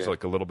probably use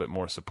like a little bit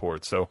more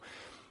support. So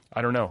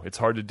I don't know. It's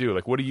hard to do.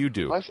 Like, what do you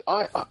do?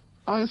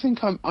 I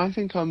think I'm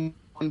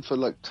one for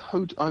like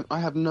I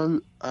have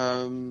no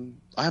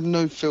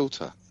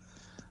filter.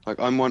 Like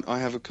I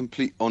have a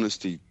complete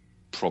honesty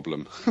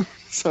problem.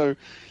 So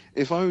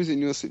if I was in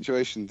your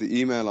situation, the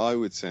email I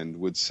would send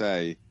would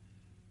say,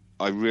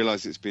 I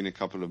realise it's been a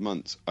couple of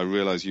months. I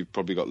realise you've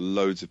probably got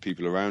loads of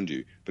people around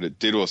you, but it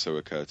did also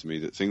occur to me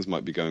that things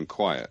might be going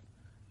quiet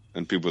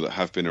and people that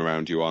have been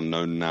around you are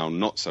known now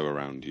not so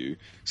around you.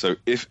 So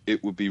if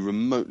it would be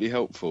remotely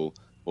helpful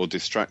or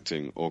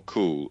distracting or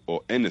cool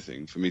or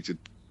anything for me to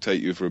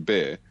take you for a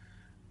beer,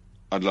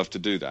 I'd love to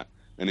do that.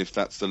 And if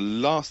that's the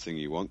last thing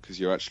you want because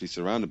you're actually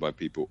surrounded by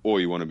people or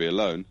you want to be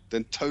alone,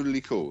 then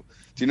totally cool.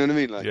 Do you know what I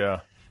mean? Like,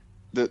 yeah.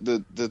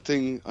 The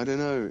thing, I don't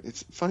know.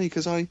 It's funny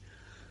because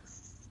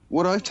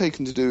what I've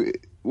taken to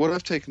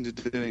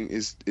doing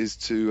is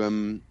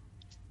to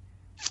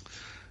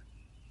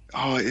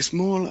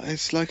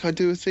it's like I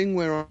do a thing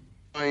where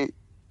I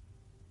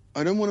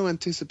don't want to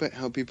anticipate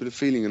how people are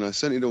feeling, and I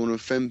certainly don't want to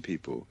offend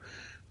people,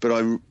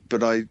 so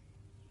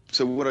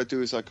what I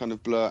do is I kind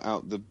of blur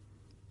out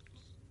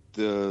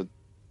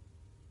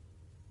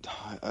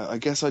I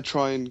guess I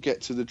try and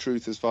get to the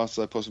truth as fast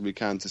as I possibly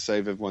can to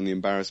save everyone the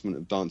embarrassment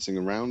of dancing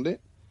around it.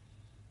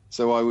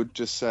 So I would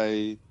just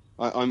say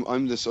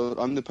I'm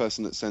the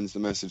person that sends the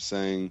message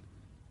saying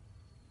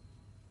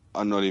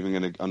I'm not even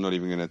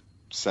gonna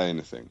say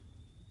anything.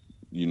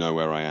 You know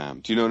where I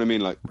am. Do you know what I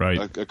mean? Like,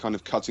 right. a kind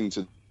of cutting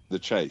to the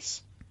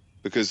chase,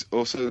 because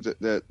also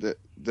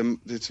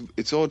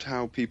it's odd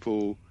how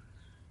people,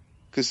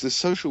 because the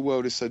social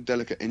world is so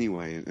delicate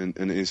anyway, and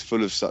it is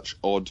full of such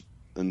odd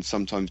and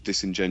sometimes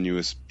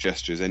disingenuous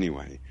gestures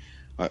anyway.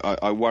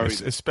 I worry,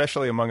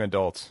 especially among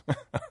adults.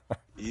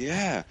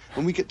 Yeah,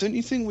 and don't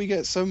you think we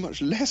get so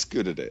much less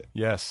good at it?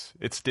 Yes,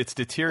 it's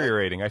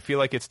deteriorating. I feel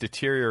like it's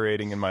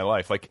deteriorating in my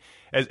life. Like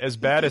as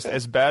bad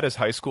as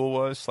high school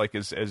was, like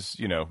as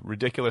you know,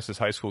 ridiculous as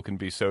high school can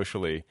be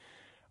socially,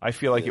 I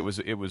feel like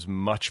it was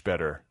much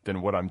better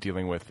than what I'm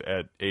dealing with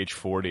at age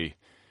 40.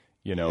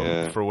 You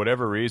know, for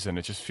whatever reason,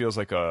 it just feels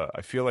like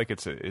I feel like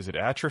is it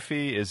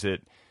atrophy? Is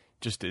it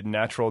just a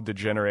natural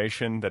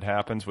degeneration that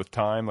happens with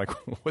time? Like,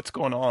 what's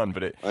going on?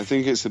 But I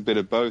think it's a bit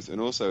of both,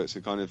 and also it's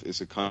a kind of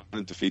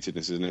defeatedness,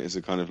 isn't it? It's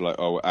a kind of like,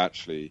 oh,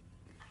 actually,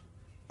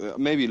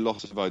 maybe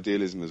loss of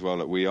idealism as well.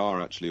 Like, we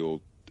are actually all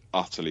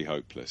utterly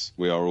hopeless.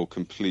 We are all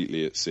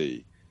completely at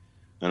sea,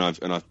 and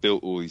I've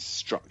built all these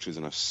structures,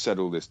 and I've said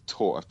all this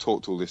talk. I've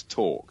talked all this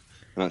talk,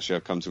 and actually,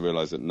 I've come to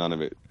realise that none of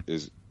it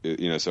is,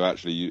 you know. So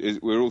actually,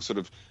 we're all sort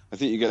of. I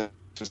think you get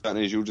to a certain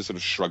age, you're all just sort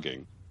of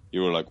shrugging.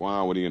 You were like,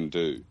 wow, what are you going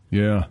to do?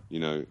 Yeah. You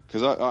know,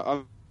 because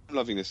I'm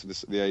loving this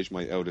at the age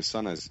my eldest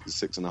son is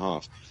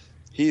 6.5.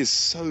 He is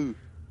so,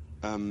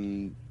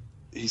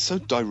 he's so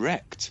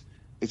direct.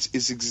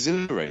 It's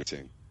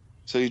exhilarating.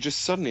 So you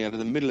just suddenly out of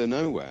the middle of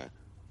nowhere,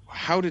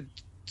 how did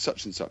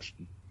such and such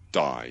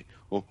die?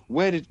 Or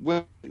why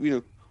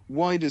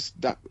does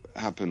that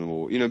happen?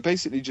 Or, you know,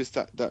 basically just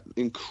that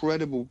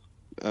incredible,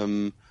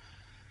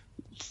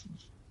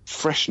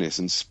 freshness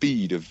and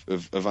speed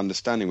of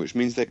understanding, which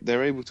means that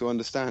they're able to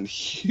understand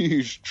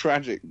huge,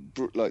 tragic,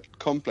 like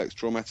complex,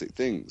 traumatic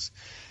things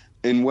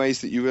in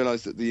ways that you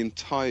realize that your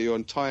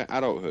entire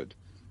adulthood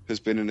has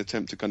been an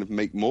attempt to kind of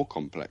make more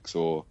complex,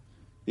 or,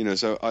 you know.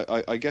 So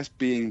I guess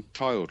being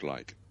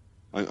childlike,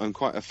 I'm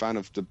quite a fan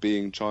of the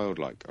being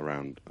childlike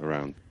around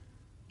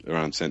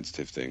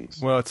sensitive things.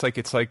 Well, it's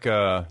like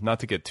not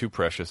to get too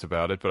precious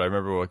about it, but I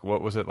remember, like,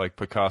 what was it, like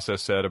Picasso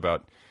said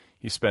about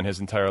he spent his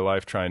entire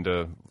life trying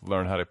to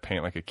learn how to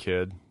paint like a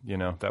kid. You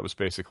know, that was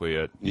basically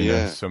it. You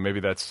know? So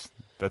maybe that's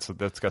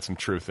got some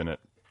truth in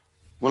it.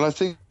 Well, I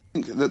think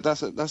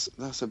that's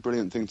a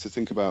brilliant thing to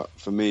think about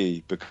for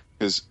me,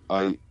 because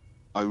I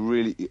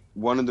really,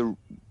 one of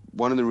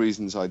the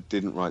reasons I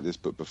didn't write this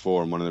book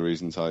before, and one of the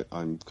reasons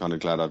I'm kind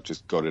of glad I've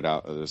just got it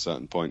out at a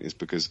certain point, is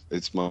because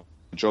it's my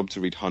job to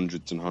read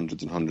hundreds and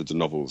hundreds and hundreds of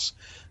novels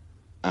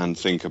and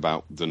think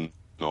about the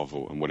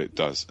novel and what it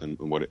does, and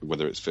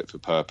whether it's fit for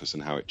purpose,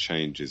 and how it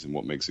changes, and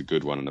what makes a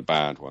good one and a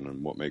bad one,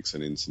 and what makes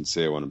an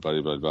insincere one, and blah,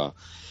 blah, blah, blah.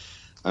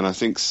 And I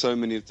think so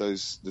many of the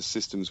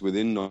systems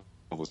within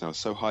novels now are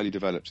so highly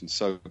developed and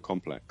so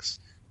complex,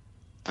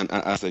 and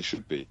as they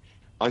should be.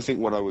 I think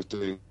what I was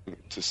doing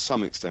to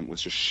some extent was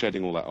just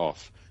shedding all that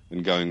off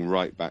and going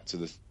right back to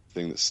the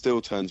thing that still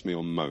turns me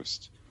on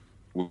most,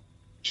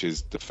 which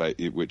is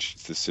the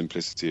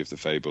simplicity of the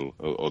fable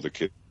or the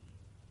kid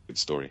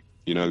story.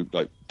 You know,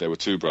 like, there were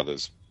two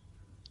brothers,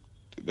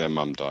 their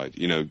mum died,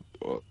 you know,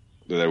 or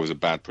there was a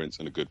bad prince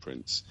and a good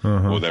prince,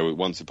 or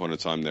once upon a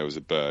time there was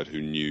a bird who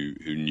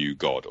knew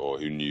God, or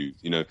who knew,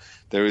 you know.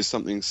 There is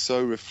something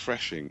so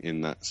refreshing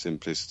in that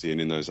simplicity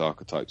and in those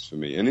archetypes for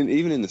me, and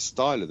even in the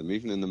style of them,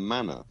 even in the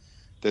manner.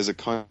 There's a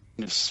kind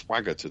of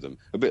swagger to them,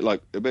 a bit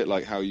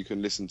like how you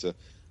can listen to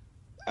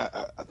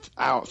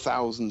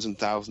thousands and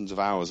thousands of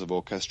hours of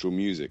orchestral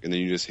music, and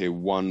then you just hear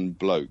one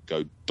bloke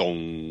go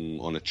dong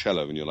on a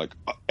cello, and you're like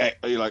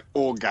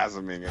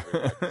orgasming.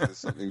 There's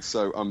something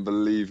so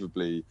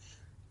unbelievably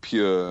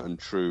pure and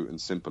true and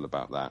simple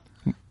about that.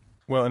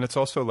 Well, and it's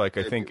also like,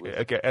 I think,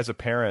 as a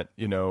parent,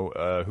 you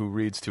know, who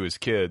reads to his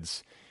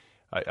kids,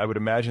 I would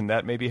imagine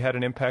that maybe had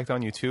an impact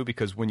on you too,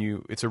 because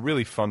it's a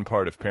really fun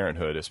part of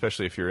parenthood,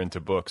 especially if you're into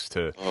books,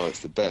 it's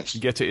the best. You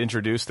get to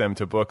introduce them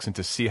to books and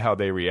to see how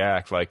they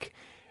react. Like,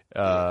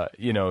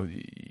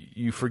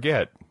 you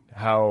forget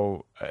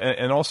how,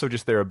 and also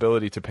just their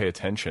ability to pay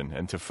attention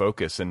and to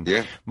focus.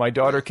 And my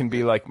daughter can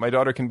be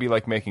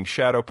like making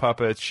shadow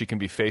puppets. She can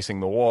be facing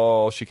the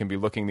wall. She can be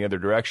looking the other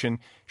direction.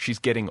 She's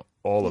getting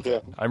all of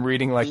it. I'm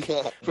reading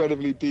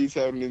incredibly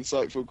detailed and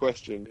insightful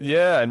question.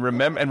 Yeah, and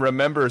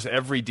remembers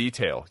every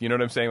detail. You know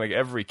what I'm saying? Like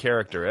every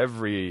character,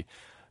 every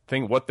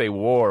thing, what they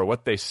wore,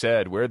 what they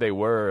said, where they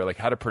were, like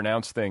how to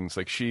pronounce things.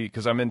 Like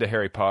because I'm into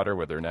Harry Potter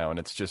with her now, and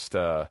it's just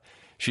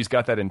she's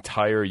got that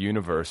entire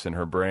universe in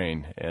her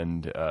brain,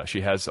 and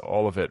she has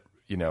all of it.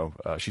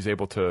 She's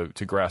able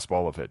to grasp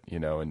all of it,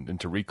 and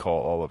to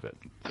recall all of it.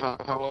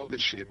 How old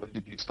is she? When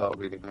did you start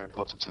reading Harry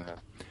Potter to her?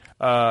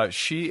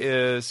 She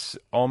is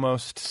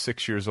almost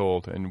 6 years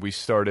old, and we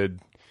started,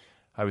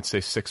 I would say,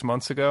 6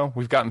 months ago.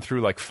 We've gotten through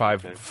like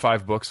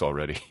five books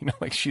already.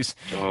 She's.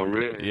 Oh,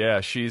 really?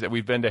 Yeah,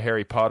 we've been to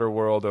Harry Potter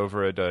World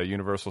over at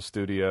Universal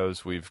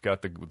Studios. We've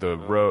got the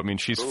road. I mean,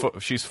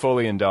 she's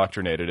fully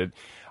indoctrinated.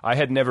 I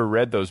had never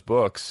read those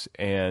books,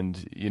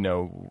 and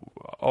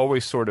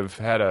always sort of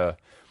had a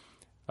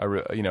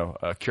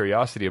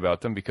curiosity about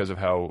them because of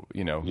how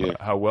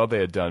how well they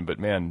had done. But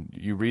man,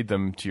 you read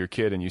them to your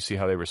kid and you see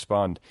how they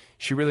respond.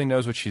 She really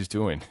knows what she's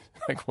doing.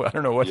 I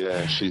don't know what.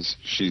 Yeah,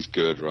 she's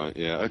good, right?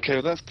 Yeah. Okay,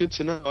 well that's good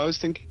to know. I was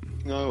thinking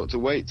I ought to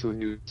wait till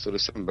he was sort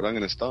of 7, but I'm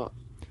going to start.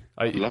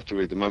 I'd love to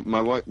read them.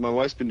 My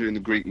wife's been doing the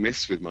Greek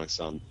myths with my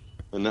son,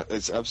 and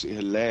it's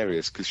absolutely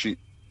hilarious because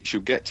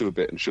she'll get to a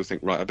bit and she'll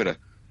think, right, I better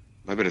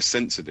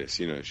censor this,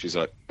 She's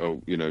like,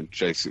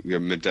 Jason,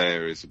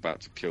 Medea is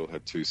about to kill her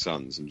 2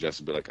 sons, and Jess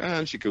will be like,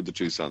 and she killed the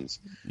 2 sons.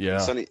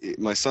 Yeah.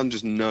 My son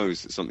just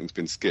knows that something's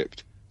been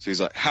skipped, so he's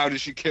like, how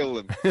did she kill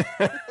them?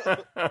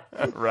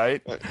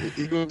 Right.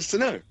 He wants to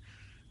know.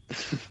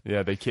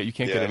 Yeah, you can't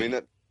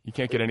get. You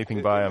can't get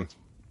anything by them.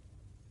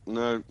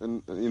 No,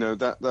 and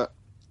that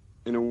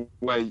in a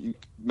way,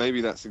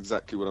 maybe that's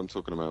exactly what I'm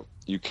talking about.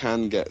 You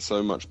can get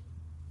so much.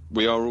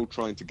 We are all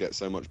trying to get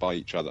so much by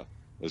each other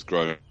as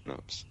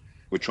grown-ups.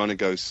 We're trying to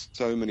go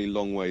so many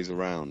long ways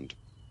around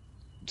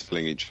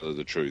telling each other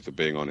the truth or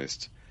being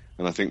honest.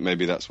 And I think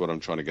maybe that's what I'm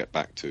trying to get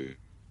back to,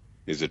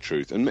 is the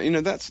truth. And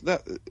that's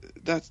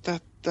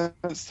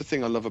the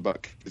thing I love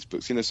about kids'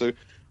 books. So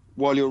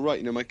while you're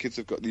right, my kids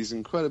have got these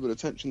incredible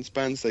attention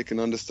spans. They can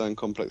understand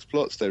complex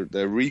plots.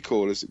 Their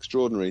recall is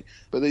extraordinary.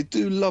 But they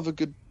do love a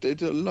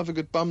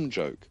good bum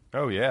joke.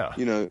 Oh yeah.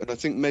 And I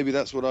think maybe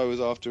that's what I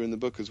was after in the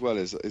book as well.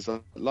 Is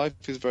life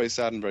is very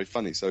sad and very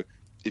funny. So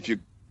if you're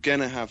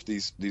gonna have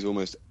these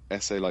almost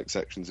essay-like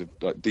sections of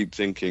like deep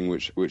thinking,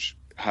 which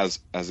has,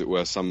 as it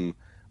were, some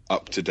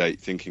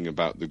up-to-date thinking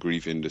about the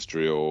grief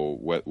industry or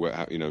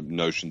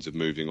notions of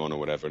moving on or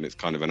whatever, and it's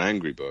kind of an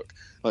angry book,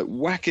 like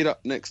whack it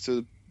up next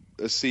to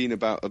a scene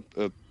about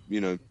a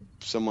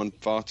someone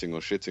farting or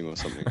shitting or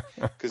something,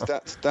 because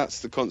that's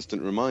the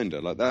constant reminder.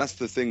 Like that's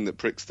the thing that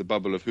pricks the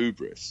bubble of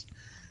hubris,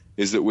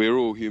 is that we're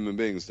all human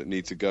beings that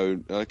need to go.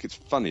 Like it's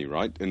funny,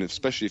 right? And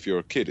especially if you're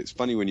a kid, it's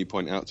funny when you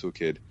point out to a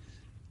kid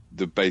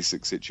the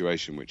basic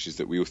situation, which is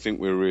that we all think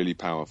we're really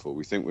powerful,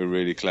 we think we're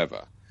really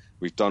clever,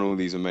 we've done all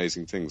these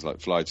amazing things like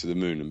fly to the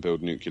moon and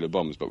build nuclear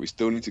bombs, but we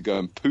still need to go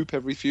and poop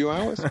every few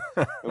hours,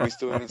 and we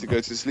still need to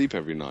go to sleep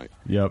every night.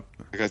 Yep.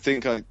 Like I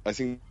think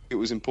it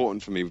was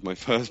important for me with my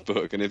first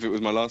book, and if it was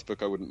my last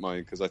book, I wouldn't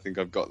mind, because I think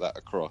I've got that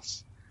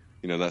across.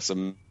 That's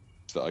a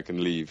that I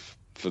can leave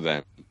for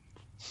them.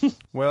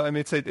 Well, I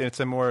mean, it's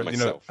a more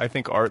I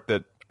think art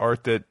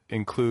that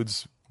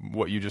includes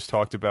what you just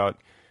talked about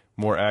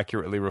more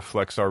accurately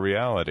reflects our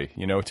reality.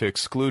 To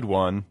exclude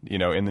one,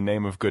 in the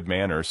name of good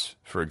manners,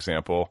 for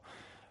example,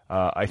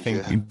 I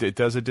think it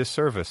does a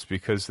disservice,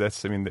 because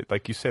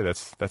like you say,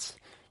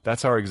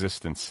 that's our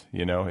existence.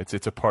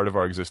 It's a part of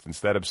our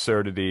existence. That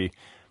absurdity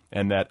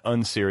and that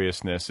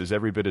unseriousness is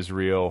every bit as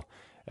real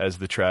as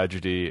the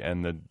tragedy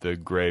and the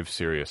grave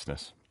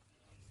seriousness.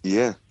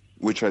 Yeah,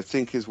 which I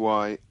think is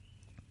why,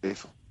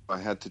 if I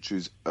had to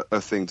choose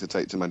a thing to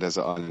take to my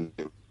desert island,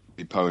 it would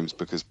be poems,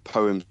 because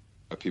poems,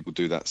 people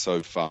do that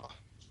so far.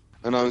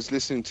 And I was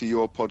listening to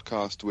your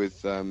podcast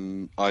with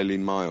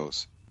Eileen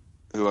Miles,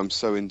 who I'm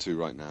so into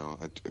right now,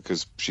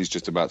 because she's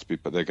just about to be,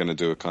 but they're going to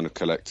do a kind of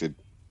collected,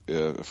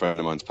 a friend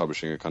of mine's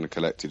publishing a kind of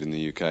collected in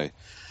the UK.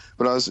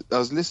 But I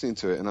was listening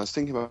to it, and I was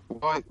thinking about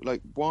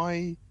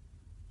why,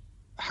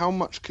 how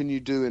much can you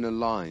do in a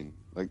line?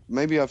 Like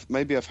maybe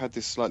I've had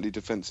this slightly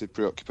defensive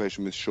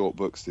preoccupation with short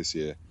books this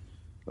year.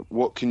 Like,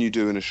 what can you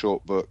do in a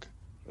short book?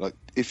 Like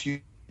if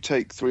you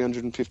take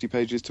 350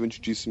 pages to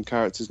introduce some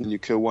characters and you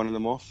kill one of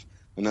them off,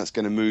 and that's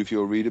going to move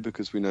your reader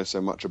because we know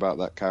so much about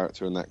that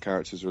character and that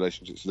character's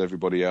relationships with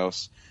everybody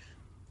else.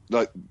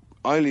 Like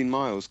Eileen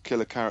Miles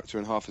kill a character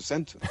in half a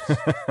sentence.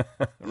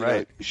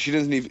 Right. She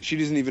doesn't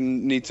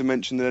even need to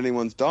mention that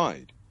anyone's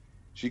died.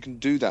 She can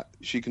do that.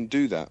 She can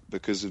do that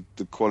because of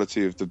the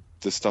quality of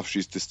the stuff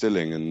she's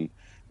distilling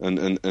and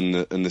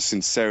the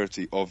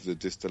sincerity of the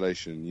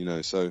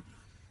distillation. So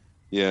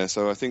Yeah,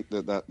 so I think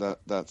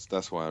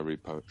that's why I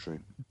read poetry.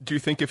 Do you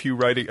think if you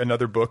write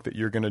another book that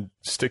you're going to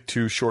stick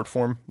to short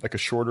form, like a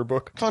shorter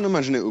book? I can't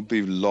imagine it would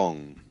be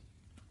long.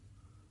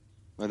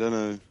 I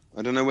don't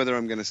know whether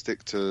I'm going to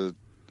stick to.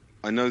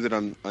 I know that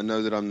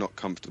I'm not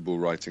comfortable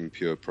writing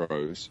pure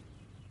prose.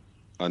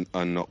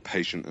 I'm not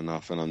patient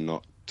enough, and I'm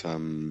not.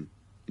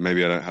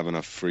 Maybe I don't have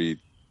enough maybe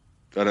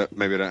I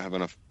don't have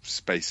enough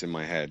space in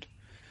my head.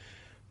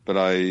 But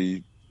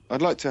I'd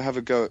like to have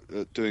a go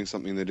at doing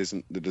something that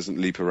doesn't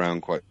leap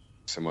around quite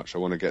so much. I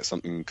want to get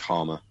something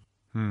calmer,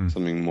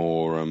 something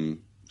more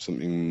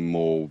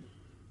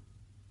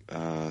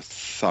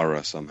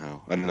thorough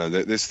somehow. I don't know.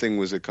 This thing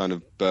was a kind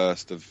of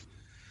burst of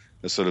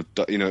a sort of,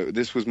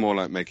 this was more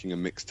like making a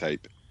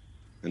mixtape.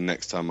 And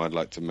next time I'd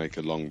like to make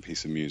a long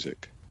piece of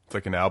music. It's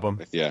like an album?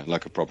 Yeah,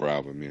 like a proper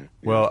album, yeah.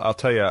 Well, I'll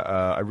tell you,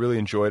 I really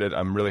enjoyed it.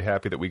 I'm really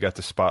happy that we got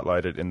to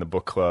spotlight it in the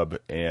book club,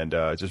 and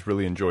just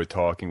really enjoyed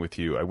talking with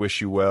you. I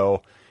wish you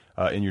well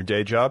in your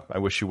day job. I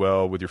wish you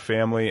well with your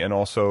family, and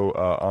also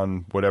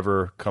on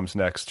whatever comes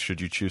next,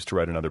 should you choose to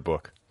write another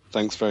book.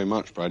 Thanks very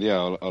much, Brad.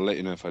 Yeah, I'll let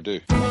you know if I do.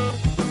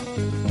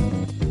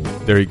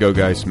 There you go,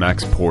 guys.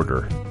 Max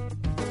Porter.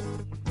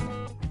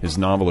 His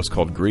novel is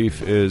called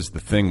Grief is the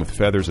Thing with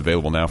Feathers,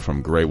 available now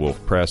from Grey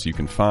Wolf Press. You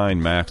can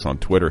find Max on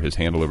Twitter. His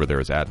handle over there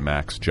is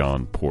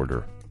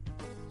 @MaxJohnPorter.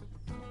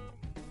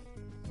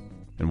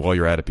 And while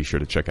you're at it, be sure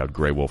to check out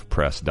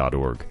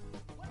greywolfpress.org.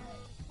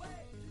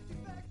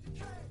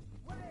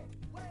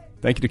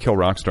 Thank you to Kill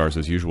Rockstars,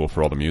 as usual,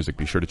 for all the music.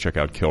 Be sure to check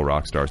out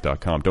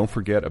killrockstars.com. Don't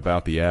forget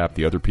about the app,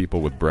 the Other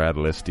People with Brad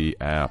Listy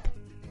app.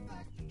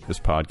 This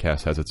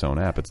podcast has its own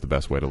app. It's the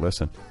best way to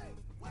listen.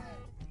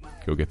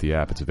 Go get the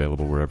app. It's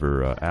available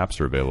wherever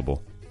apps are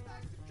available.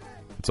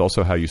 It's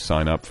also how you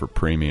sign up for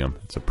Premium.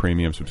 It's a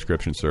premium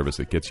subscription service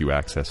that gets you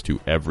access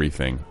to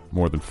everything,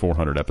 more than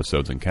 400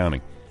 episodes and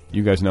counting.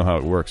 You guys know how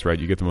it works, right?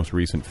 You get the most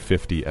recent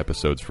 50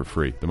 episodes for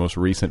free. The most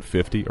recent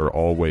 50 are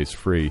always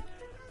free.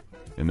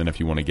 And then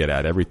if you want to get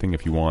at everything,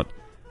 if you want,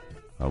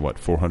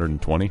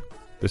 420?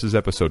 This is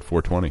episode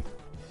 420.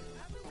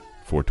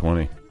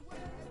 420.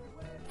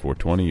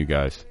 420, you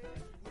guys.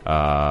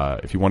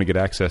 If you want to get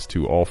access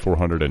to all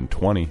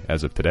 420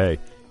 as of today,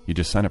 you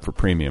just sign up for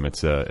Premium.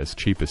 It's as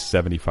cheap as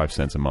 75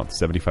 cents a month.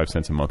 75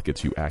 cents a month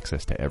gets you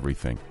access to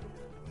everything,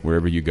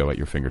 wherever you go at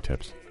your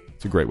fingertips.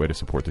 It's a great way to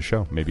support the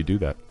show. Maybe do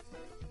that.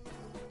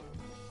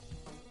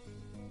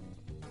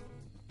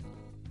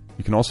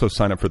 You can also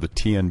sign up for the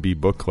TNB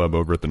Book Club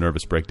over at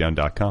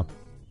thenervousbreakdown.com.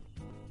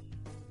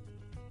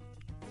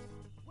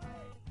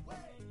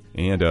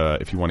 And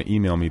if you want to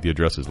email me, the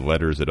address is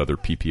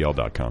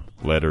letters@otherppl.com.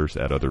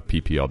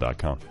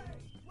 Letters@otherppl.com.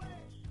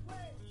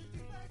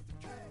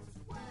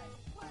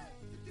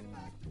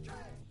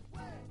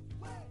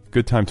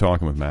 Good time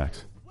talking with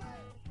Max.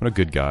 What a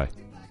good guy.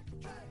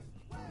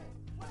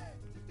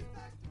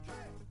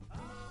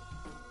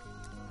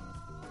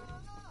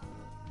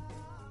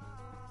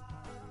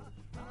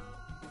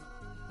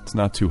 It's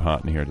not too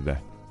hot in here today.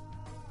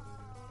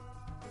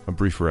 A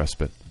brief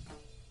respite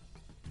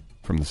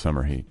from the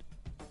summer heat.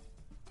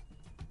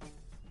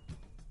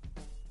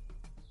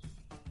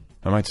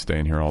 I might stay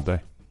in here all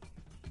day.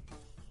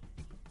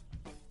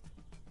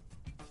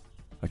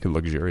 I could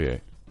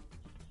luxuriate.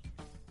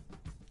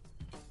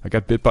 I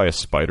got bit by a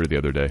spider the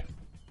other day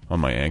on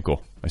my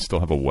ankle. I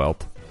still have a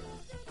welt.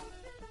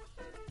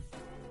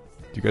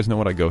 Do you guys know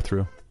what I go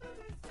through?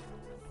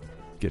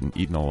 Getting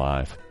eaten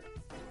alive.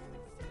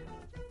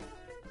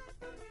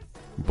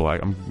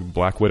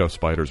 Black widow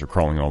spiders are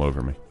crawling all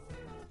over me.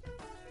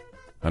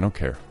 I don't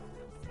care.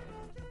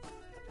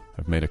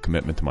 I've made a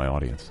commitment to my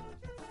audience.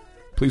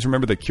 Please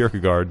remember that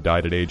Kierkegaard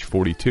died at age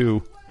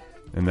 42,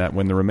 and that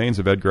when the remains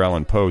of Edgar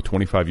Allan Poe,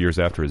 25 years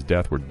after his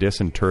death, were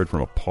disinterred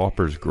from a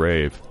pauper's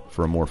grave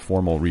for a more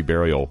formal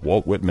reburial,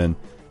 Walt Whitman,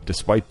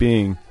 despite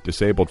being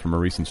disabled from a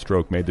recent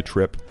stroke, made the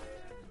trip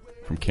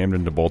from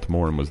Camden to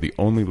Baltimore and was the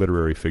only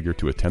literary figure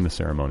to attend the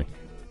ceremony.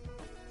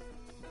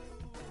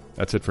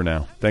 That's it for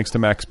now. Thanks to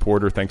Max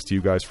Porter. Thanks to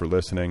you guys for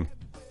listening.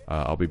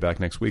 I'll be back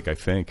next week, I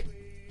think.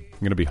 I'm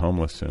going to be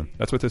homeless soon.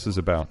 That's what this is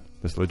about,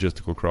 this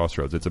logistical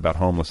crossroads. It's about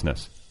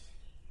homelessness.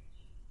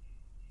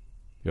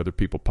 The Other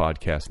People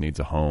podcast needs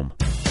a home.